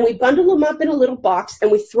 and we bundle them up in a little box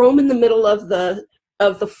and we throw them in the middle of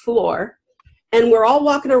the floor, and we're all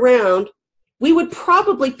walking around, we would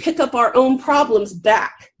probably pick up our own problems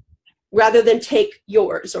back rather than take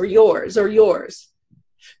yours or yours or yours.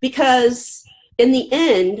 Because in the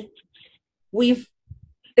end, we've,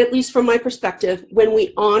 at least from my perspective, when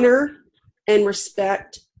we honor and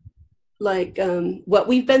respect like what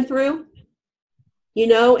we've been through, you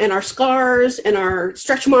know, and our scars and our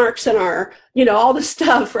stretch marks and our, you know, all the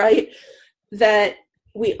stuff, right? That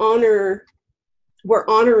we're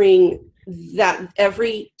honoring that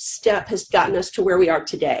every step has gotten us to where we are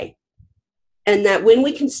today. And that when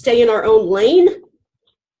we can stay in our own lane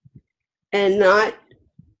and not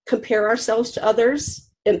compare ourselves to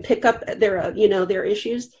others and pick up their, you know, their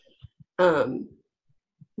issues,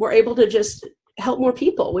 we're able to just help more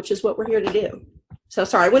people, which is what we're here to do. So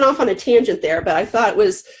sorry, I went off on a tangent there, but I thought it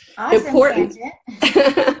was awesome important.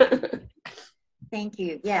 Thank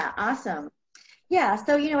you. Yeah, awesome. Yeah,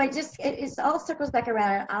 so, you know, it all circles back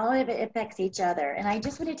around, and all of it affects each other. And I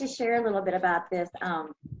just wanted to share a little bit about this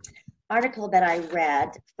article that I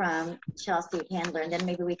read from Chelsea Handler, and then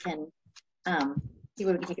maybe we can see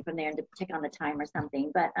where we can take it from there and to check on the time or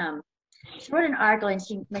something. But she wrote an article,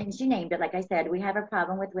 and she named it, like I said, "We have a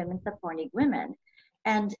problem with women supporting women."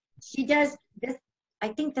 And she does this, I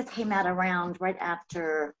think this came out around right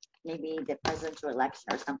after maybe the presidential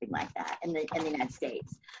election or something like that in the United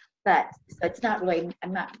States. But so it's not really,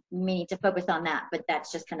 I'm not meaning to focus on that, but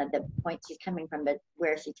that's just kind of the point she's coming from,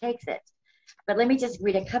 where she takes it. But let me just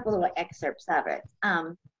read a couple of excerpts of it.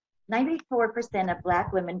 94% of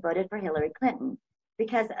Black women voted for Hillary Clinton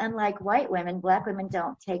because, unlike white women, Black women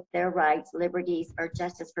don't take their rights, liberties, or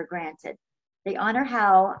justice for granted. They honor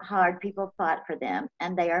how hard people fought for them,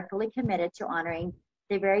 and they are fully committed to honoring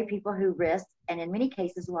the very people who risked and in many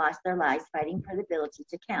cases lost their lives fighting for the ability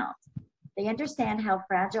to count. They understand how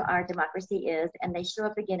fragile our democracy is, and they show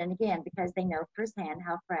up again and again because they know firsthand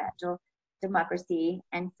how fragile democracy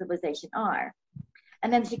and civilization are.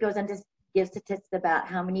 And then she goes on to give statistics about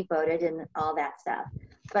how many voted and all that stuff.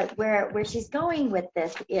 But where she's going with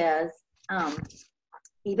this is,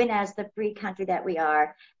 even as the free country that we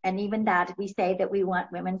are, and even that we say that we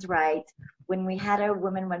want women's rights, when we had a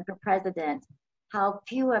woman run for president, how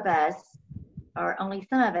few of us, or only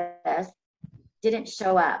some of us, didn't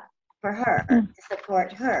show up for her, to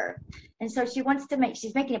support her. And so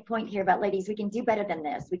she's making a point here about, ladies, we can do better than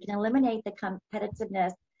this. We can eliminate the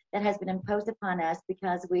competitiveness that has been imposed upon us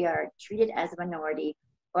because we are treated as a minority,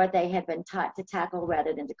 or they have been taught to tackle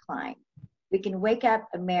rather than decline. We can wake up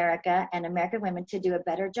America and American women to do a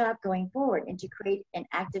better job going forward, and to create an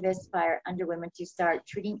activist fire under women to start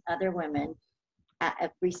treating other women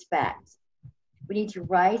with respect. We need to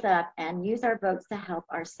rise up and use our votes to help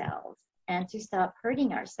ourselves and to stop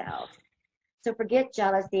hurting ourselves. So forget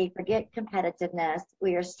jealousy, forget competitiveness.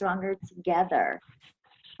 We are stronger together.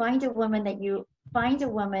 Find a woman you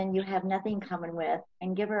have nothing in common with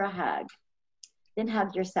and give her a hug. Then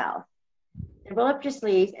hug yourself. Then roll up your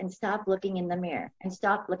sleeves and stop looking in the mirror.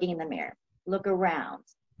 Look around.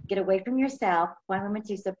 Get away from yourself, find women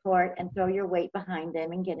to support, and throw your weight behind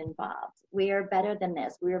them and get involved. We are better than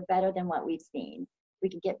this. We are better than what we've seen. We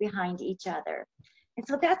can get behind each other. And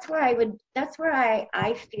so that's where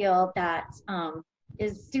I feel that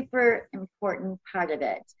is super important part of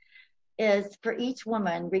it, is for each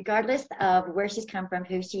woman, regardless of where she's come from,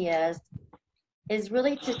 who she is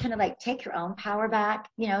really to kind of like take your own power back.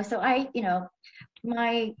 You know, so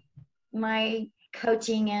my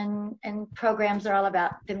coaching and programs are all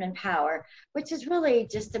about feminine power, which is really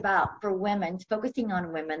just about, for women, focusing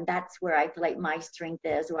on women. That's where I feel like my strength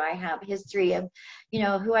is, where I have history of, you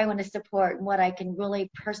know, who I want to support and what I can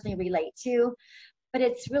really personally relate to. But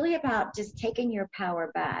it's really about just taking your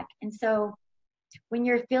power back. And so when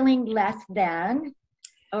you're feeling less than,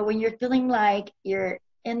 or when you're feeling like you're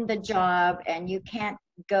in the job and you can't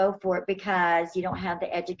go for it because you don't have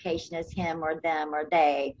the education as him or them or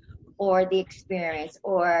they, or the experience,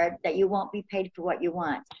 or that you won't be paid for what you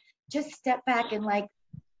want, just step back and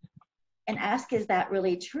ask, is that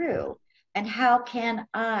really true? And how can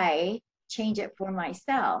I change it for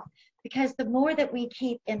myself? Because the more that we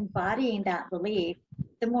keep embodying that belief,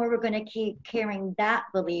 the more we're going to keep carrying that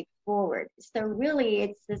belief forward. So really,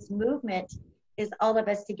 it's this movement is all of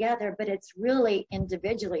us together, but it's really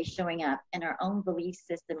individually showing up in our own belief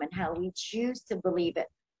system and how we choose to believe it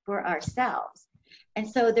for ourselves. And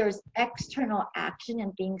so there's external action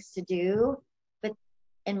and things to do, but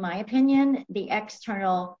in my opinion, the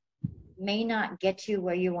external may not get you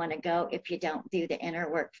where you want to go if you don't do the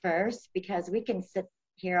inner work first, because we can sit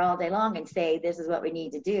here all day long and say this is what we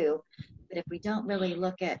need to do, but if we don't really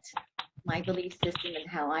look at my belief system and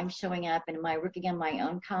how I'm showing up, and am I working on my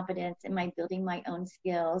own confidence, am I building my own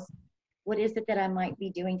skills, what is it that I might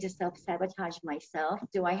be doing to self-sabotage myself?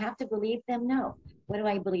 Do I have to believe them? No. What do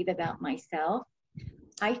I believe about myself?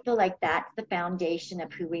 I feel like that's the foundation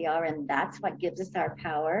of who we are, and that's what gives us our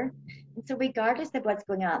power. And so regardless of what's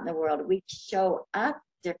going on in the world, we show up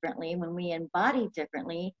differently when we embody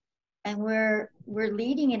differently, and we're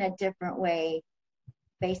leading in a different way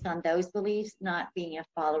based on those beliefs, not being a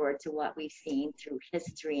follower to what we've seen through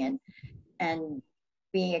history, and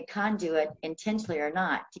being a conduit, intentionally or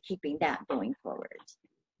not, to keeping that going forward.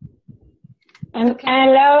 And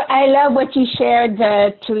I love what you shared,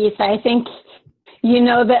 Teresa. I think,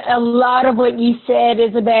 that a lot of what you said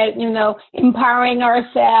is about, empowering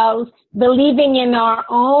ourselves, believing in our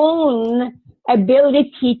own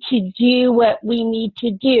ability to do what we need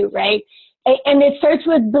to do, right? And it starts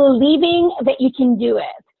with believing that you can do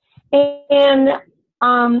it. And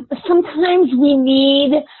sometimes we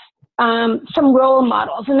need some role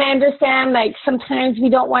models. And I understand, like, sometimes we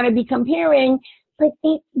don't want to be comparing, but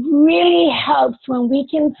it really helps when we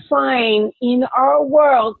can find in our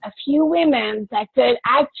world a few women that could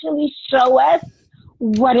actually show us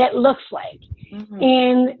what it looks like. Mm-hmm.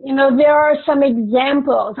 And, there are some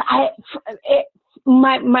examples.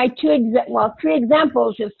 Three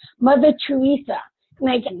examples is Mother Teresa.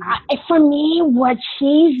 Like, for me, what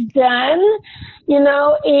she's done,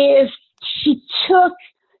 is she took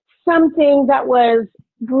something that was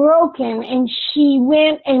broken and she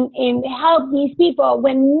went and helped these people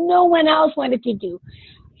when no one else wanted to do.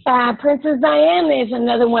 Princess Diana is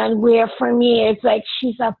another one where, for me, it's like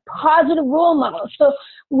she's a positive role model. So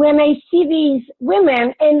when I see these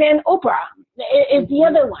women, and then Oprah is the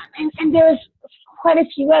other one, and there's quite a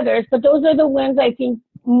few others, but those are the ones I think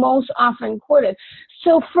most often quoted.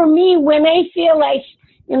 So for me, when I feel like,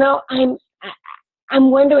 I'm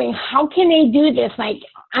wondering, how can I do this? Like,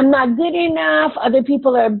 I'm not good enough, other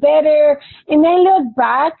people are better. And I look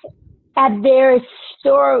back at their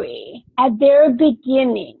story, at their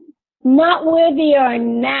beginning, not where they are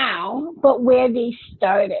now, but where they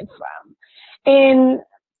started from. And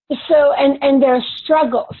so, and their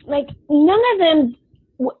struggles, like, none of them,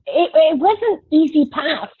 it wasn't easy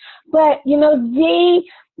path, but,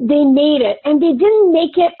 they made it, and they didn't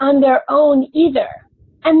make it on their own either.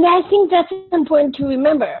 And I think that's important to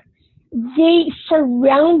remember. They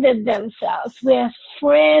surrounded themselves with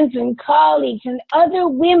friends and colleagues and other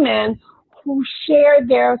women who shared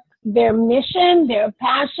their mission, their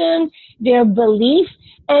passion, their belief,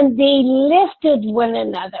 and they lifted one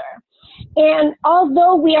another. And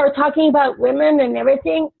although we are talking about women and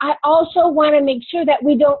everything, I also want to make sure that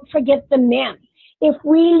we don't forget the men. If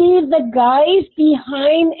we leave the guys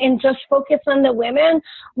behind and just focus on the women,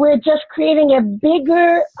 we're just creating a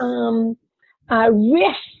bigger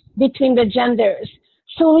rift between the genders.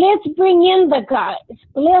 So let's bring in the guys.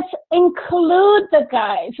 Let's include the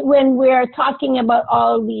guys when we're talking about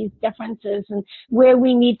all these differences and where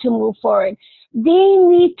we need to move forward. They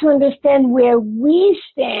need to understand where we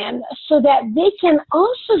stand so that they can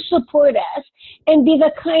also support us and be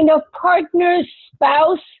the kind of partner,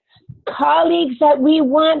 spouse, colleagues that we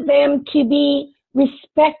want them to be,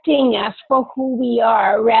 respecting us for who we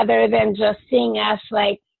are rather than just seeing us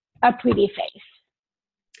like a pretty face.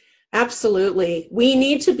 Absolutely. We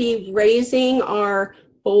need to be raising our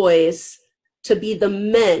boys to be the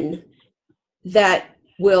men that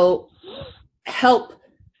will help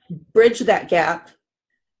bridge that gap,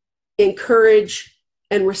 encourage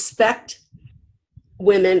and respect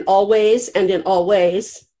women always and in all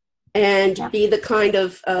ways, and be the kind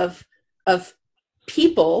of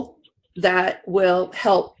people that will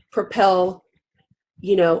help propel,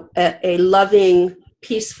 a loving,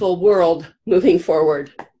 peaceful world moving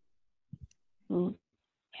forward.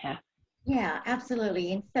 Yeah,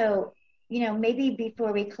 absolutely. And so, maybe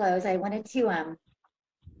before we close, I wanted to,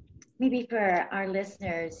 maybe for our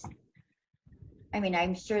listeners,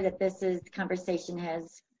 I'm sure that this conversation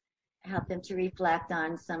has helped them to reflect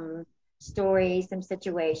on some stories, some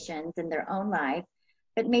situations in their own life,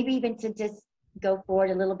 but maybe even to just go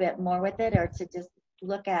forward a little bit more with it, or to just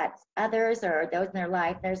look at others or those in their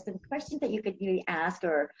life. There's some questions that you could really ask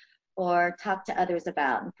or talk to others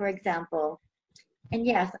about. And for example, And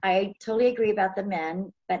yes, I totally agree about the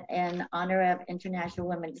men, but in honor of International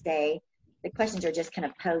Women's Day, the questions are just kind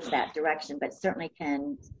of posed that direction, but certainly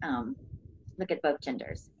can look at both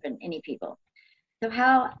genders and any people. So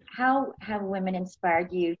how have women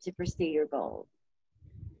inspired you to pursue your goals?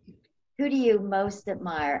 Who do you most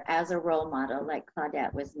admire as a role model, like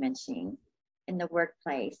Claudette was mentioning, in the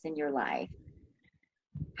workplace, in your life?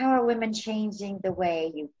 How are women changing the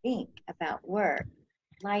way you think about work,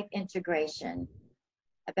 life integration,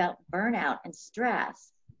 about burnout and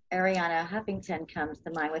stress? Ariana Huffington comes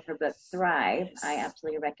to mind with her book Thrive. Yes. I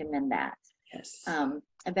absolutely recommend that. Yes.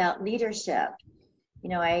 About leadership. You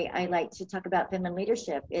know, I like to talk about feminine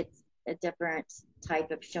leadership. It's a different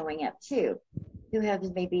type of showing up too. Who have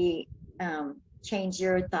maybe changed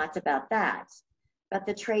your thoughts about that? About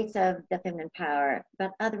the traits of the feminine power,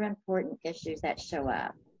 about other important issues that show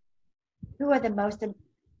up. Who are the most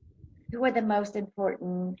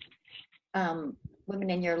important women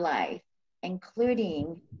in your life,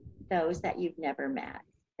 including those that you've never met,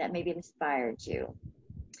 that maybe inspired you?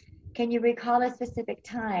 Can you recall a specific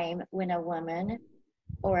time when a woman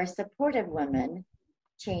or a supportive woman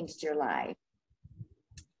changed your life?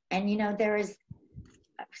 And you know, there is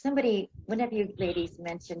somebody, one of you ladies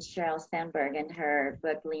mentioned Sheryl Sandberg in her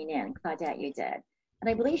book Lean In. Claudette, you did. And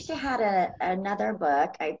I believe she had another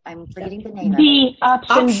book. I'm forgetting the name of it.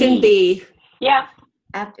 Option B. Yeah.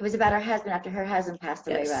 It was about her husband after her husband passed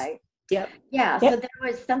away, right? Yep. Yeah, Yep. so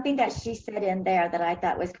there was something that she said in there that I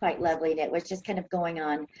thought was quite lovely, and it was just kind of going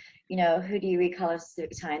on, you know, who do you recall a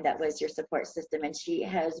specific time that was your support system? And she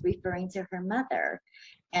was referring to her mother,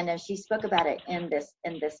 and she spoke about it in this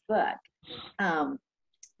book.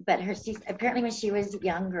 But she's apparently when she was a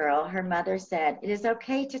young girl, her mother said, "It is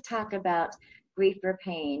okay to talk about grief or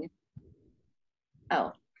pain."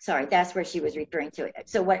 Oh, sorry, that's where she was referring to it.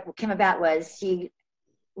 So what came about was she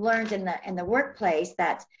learned in the workplace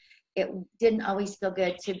that it didn't always feel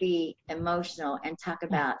good to be emotional and talk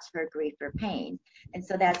about her grief or pain. And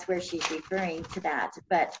so that's where she's referring to that.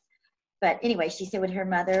 But anyway, she said with her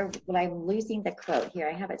mother, well, I'm losing the quote here.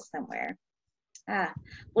 I have it somewhere.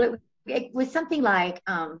 Well, it was something like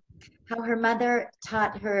how her mother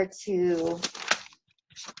taught her to,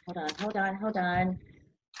 hold on.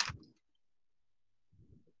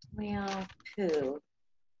 Well, poo.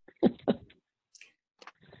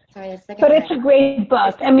 Sorry, but it's a great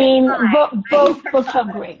book. I mean, both books are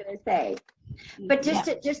great. But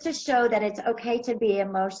just to show that it's okay to be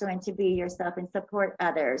emotional and to be yourself and support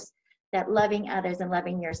others, that loving others and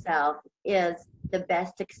loving yourself is the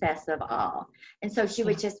best success of all. And so she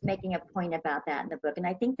was just making a point about that in the book. And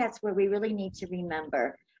I think that's where we really need to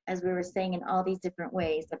remember, as we were saying in all these different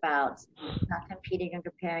ways, about not competing and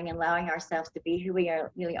comparing and allowing ourselves to be who we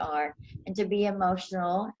really are, and to be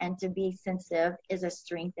emotional and to be sensitive is a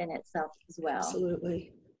strength in itself as well.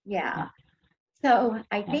 Absolutely. Yeah. So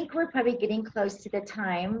I think we're probably getting close to the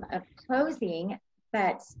time of closing,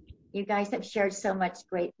 but you guys have shared so much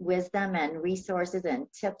great wisdom and resources and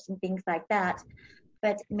tips and things like that.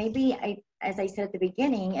 But maybe, as I said at the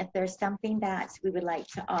beginning, if there's something that we would like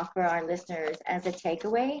to offer our listeners as a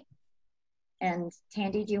takeaway. And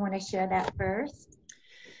Tandy, do you want to share that first?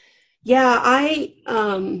 Yeah, I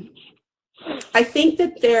think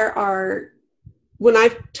that there are, when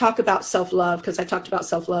I talk about self-love, because I talked about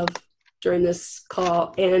self-love during this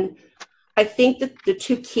call, and I think that the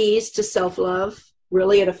two keys to self-love,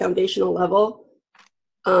 really at a foundational level,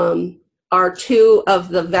 are two of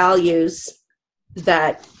the values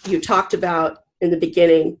that you talked about in the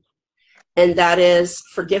beginning, and that is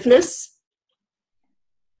forgiveness.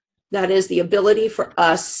 That is the ability for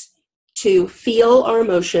us to feel our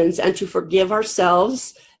emotions and to forgive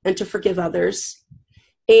ourselves and to forgive others,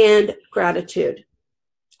 and gratitude.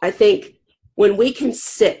 I think when we can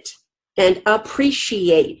sit and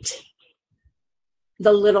appreciate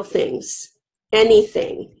the little things,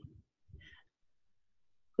 anything,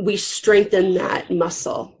 we strengthen that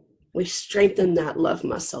muscle. We strengthen that love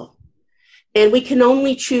muscle. And we can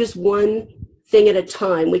only choose one thing at a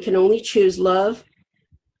time. We can only choose love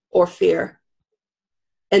or fear.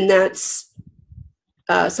 And that's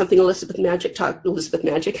something Elizabeth Gilbert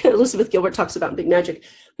talks about in Big Magic.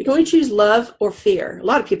 We can only choose love or fear. A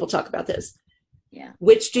lot of people talk about this. Yeah.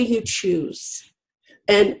 Which do you choose?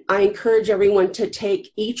 And I encourage everyone to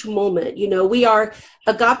take each moment. You know, we are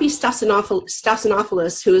Agapi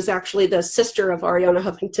Stasinopoulos, who is actually the sister of Ariana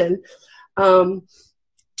Huffington,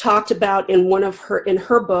 talked about in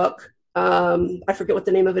her book, I forget what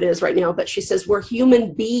the name of it is right now, but she says, we're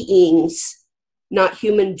human beings, not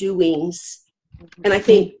human doings. And I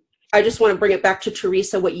think I just want to bring it back to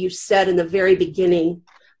Teresa, what you said in the very beginning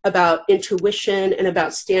about intuition and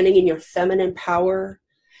about standing in your feminine power,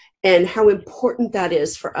 and how important that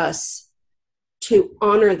is for us to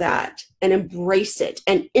honor that and embrace it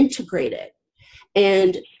and integrate it,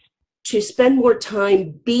 and to spend more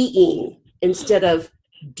time being instead of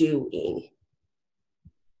doing.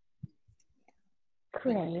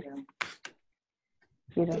 Great.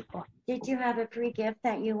 Beautiful. Did you have a free gift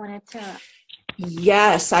that you wanted to?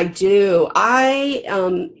 Yes, I do. I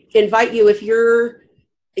invite you, if you're,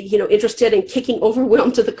 interested in kicking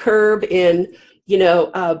overwhelm to the curb, in,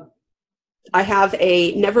 I have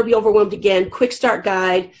a Never Be Overwhelmed Again quick start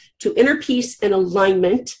guide to inner peace and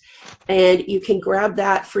alignment, and you can grab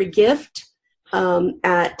that free gift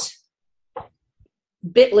at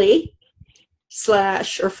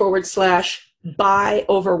bit.ly//by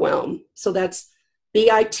overwhelm. So that's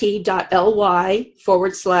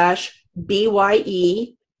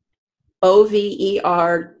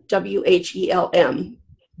bit.ly/BYEOVERWHELM,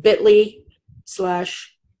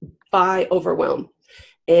 bit.ly/by overwhelm.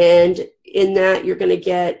 And in that, you're going to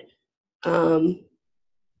get, some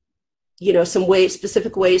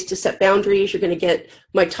specific ways to set boundaries. You're going to get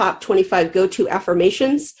my top 25 go-to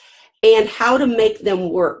affirmations and how to make them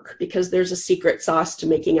work, because there's a secret sauce to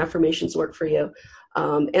making affirmations work for you,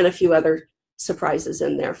 and a few other surprises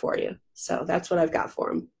in there for you. So that's what I've got for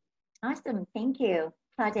them. Awesome. Thank you.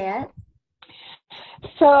 Claudette?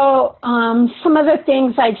 So some of the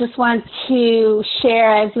things I just want to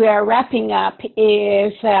share as we are wrapping up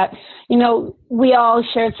is that, we all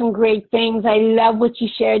shared some great things. I love what you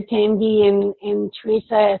shared, Tandy and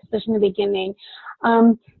Teresa, especially in the beginning.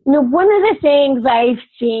 One of the things I've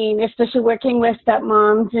seen, especially working with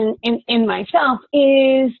stepmoms and myself,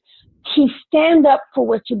 is to stand up for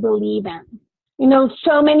what you believe in.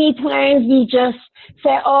 So many times we just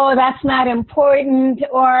say, oh, that's not important,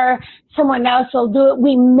 or someone else will do it.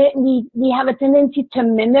 We have a tendency to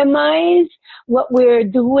minimize what we're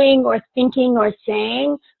doing or thinking or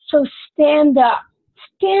saying. So stand up.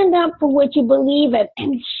 Stand up for what you believe in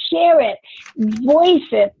and share it.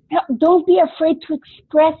 Voice it. Don't be afraid to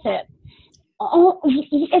express it. Oh,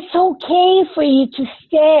 it's okay for you to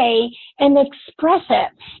stay and express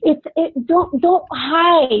it. Don't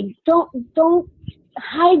hide. Don't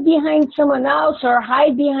hide behind someone else or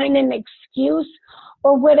hide behind an excuse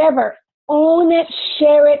or whatever. Own it,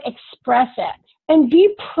 share it, express it, and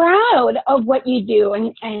be proud of what you do.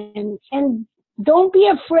 And don't be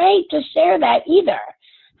afraid to share that either.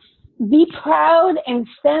 Be proud and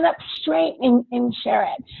stand up straight and share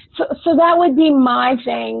it. So that would be my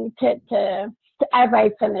thing to as I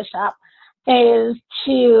finish up, is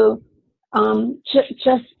to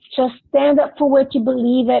just stand up for what you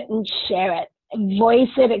believe it and share it, voice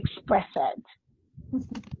it, express it.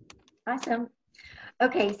 Awesome.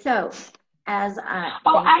 Okay, so as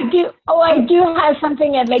I do have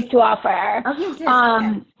something I'd like to offer.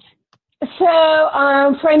 Okay,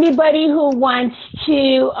 So for anybody who wants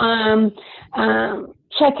to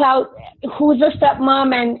check out who's a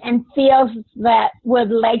stepmom and feels that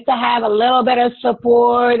would like to have a little bit of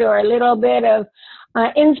support or a little bit of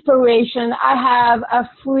inspiration, I have a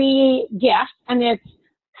free gift, and it's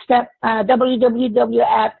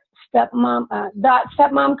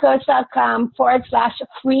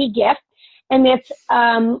www.stepmomcoach.com/free gift. And it's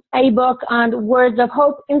a book on words of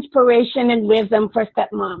hope, inspiration, and wisdom for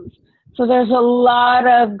stepmoms. So there's a lot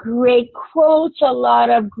of great quotes, a lot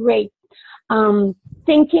of great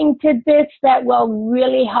thinking tidbits that will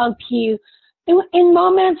really help you in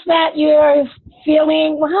moments that you're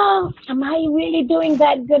feeling, well, am I really doing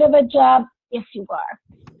that good of a job? Yes, you are.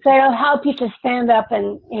 So it'll help you to stand up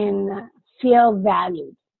and feel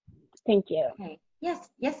valued. Thank you. Okay.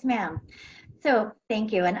 Yes, ma'am. So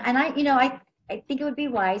thank you. And I think it would be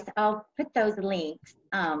wise. I'll put those links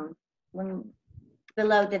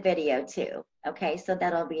below the video too. Okay, so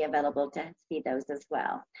that'll be available to see those as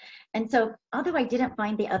well. And so, although I didn't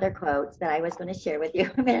find the other quotes that I was going to share with you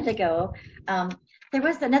a minute ago, there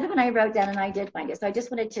was another one I wrote down and I did find it. So I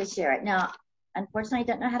just wanted to share it. Now, unfortunately, I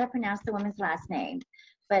don't know how to pronounce the woman's last name,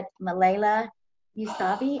 but Malayla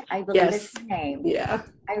Yousafzai, I believe is her name. Yeah.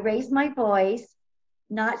 I raised my voice,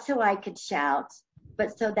 not so I could shout,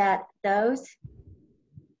 but so that those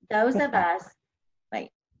of us,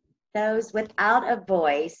 those without a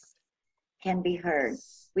voice can be heard.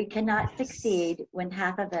 We cannot succeed when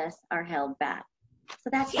half of us are held back. So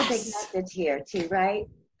that's the big message here too, right?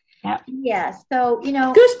 Yeah. So,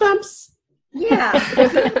 Goosebumps. Yeah.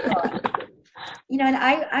 And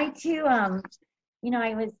I too, I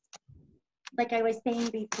was, like I was saying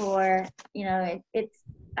before,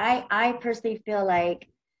 I personally feel like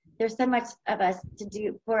there's so much of us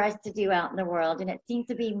for us to do out in the world. And it seems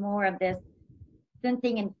to be more of this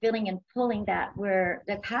sensing and feeling and pulling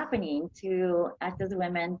that's happening to us as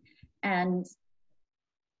women, and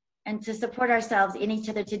to support ourselves in each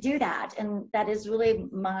other to do that. And that is really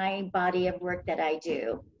my body of work that I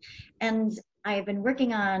do. And I've been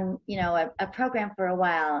working on, a program for a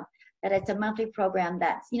while, that it's a monthly program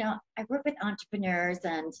that's, I work with entrepreneurs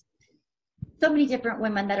and so many different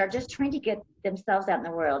women that are just trying to get themselves out in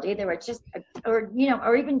the world. Either it's just, or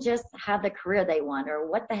even just have the career they want, or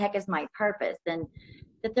what the heck is my purpose? And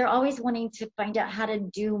that they're always wanting to find out how to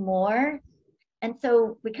do more. And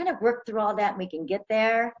so we kind of work through all that and we can get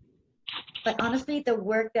there. But honestly, the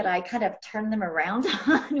work that I kind of turn them around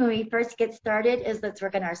on when we first get started is, let's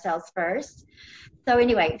work on ourselves first. So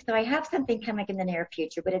anyway, so I have something coming in the near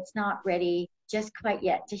future, but it's not ready just quite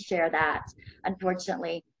yet to share that,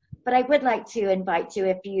 unfortunately. But I would like to invite you,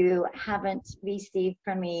 if you haven't received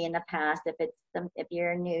from me in the past, if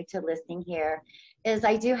you're new to listening here, is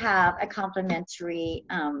I do have a complimentary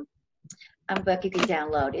book you can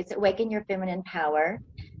download. It's Awaken Your Feminine Power,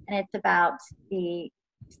 and it's about the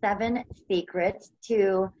 7 secrets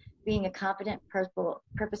to being a confident,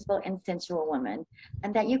 purposeful, and sensual woman.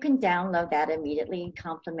 And that you can download that immediately,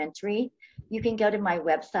 complimentary. You can go to my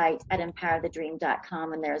website at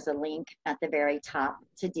empowerthedream.com, and there's a link at the very top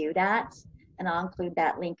to do that. And I'll include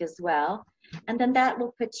that link as well. And then that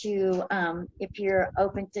will put you, if you're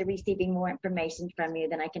open to receiving more information from you,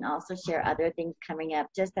 then I can also share other things coming up,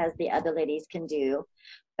 just as the other ladies can do.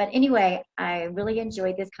 But anyway, I really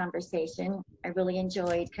enjoyed this conversation. I really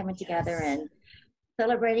enjoyed coming together and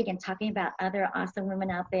celebrating and talking about other awesome women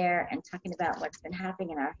out there, and talking about what's been happening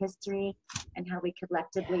in our history and how we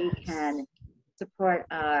collectively can support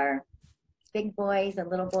our big boys and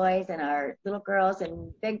our little girls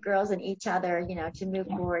and big girls and each other, to move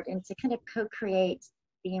forward and to kind of co-create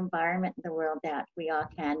the environment in the world that we all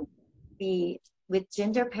can be, with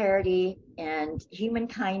gender parity and human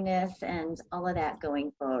kindness and all of that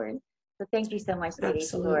going forward. So thank you so much,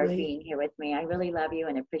 ladies, for being here with me. I really love you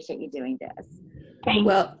and appreciate you doing this. Thank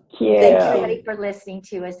you. Thank everybody for listening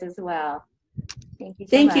to us as well. Thank you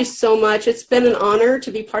so much. Thank you so much. It's been an honor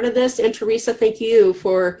to be part of this. And Teresa, thank you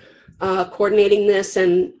for coordinating this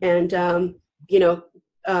and having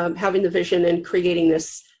the vision and creating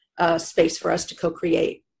this space for us to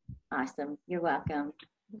co-create. Awesome. You're welcome.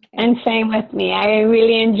 Okay. And same with me. I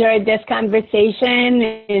really enjoyed this conversation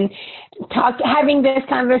and having this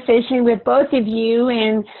conversation with both of you,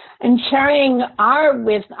 and sharing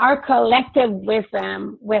our collective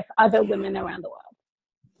wisdom with other women around the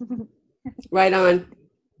world. Right on.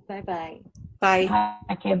 Bye-bye. Bye.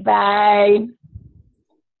 Okay, bye.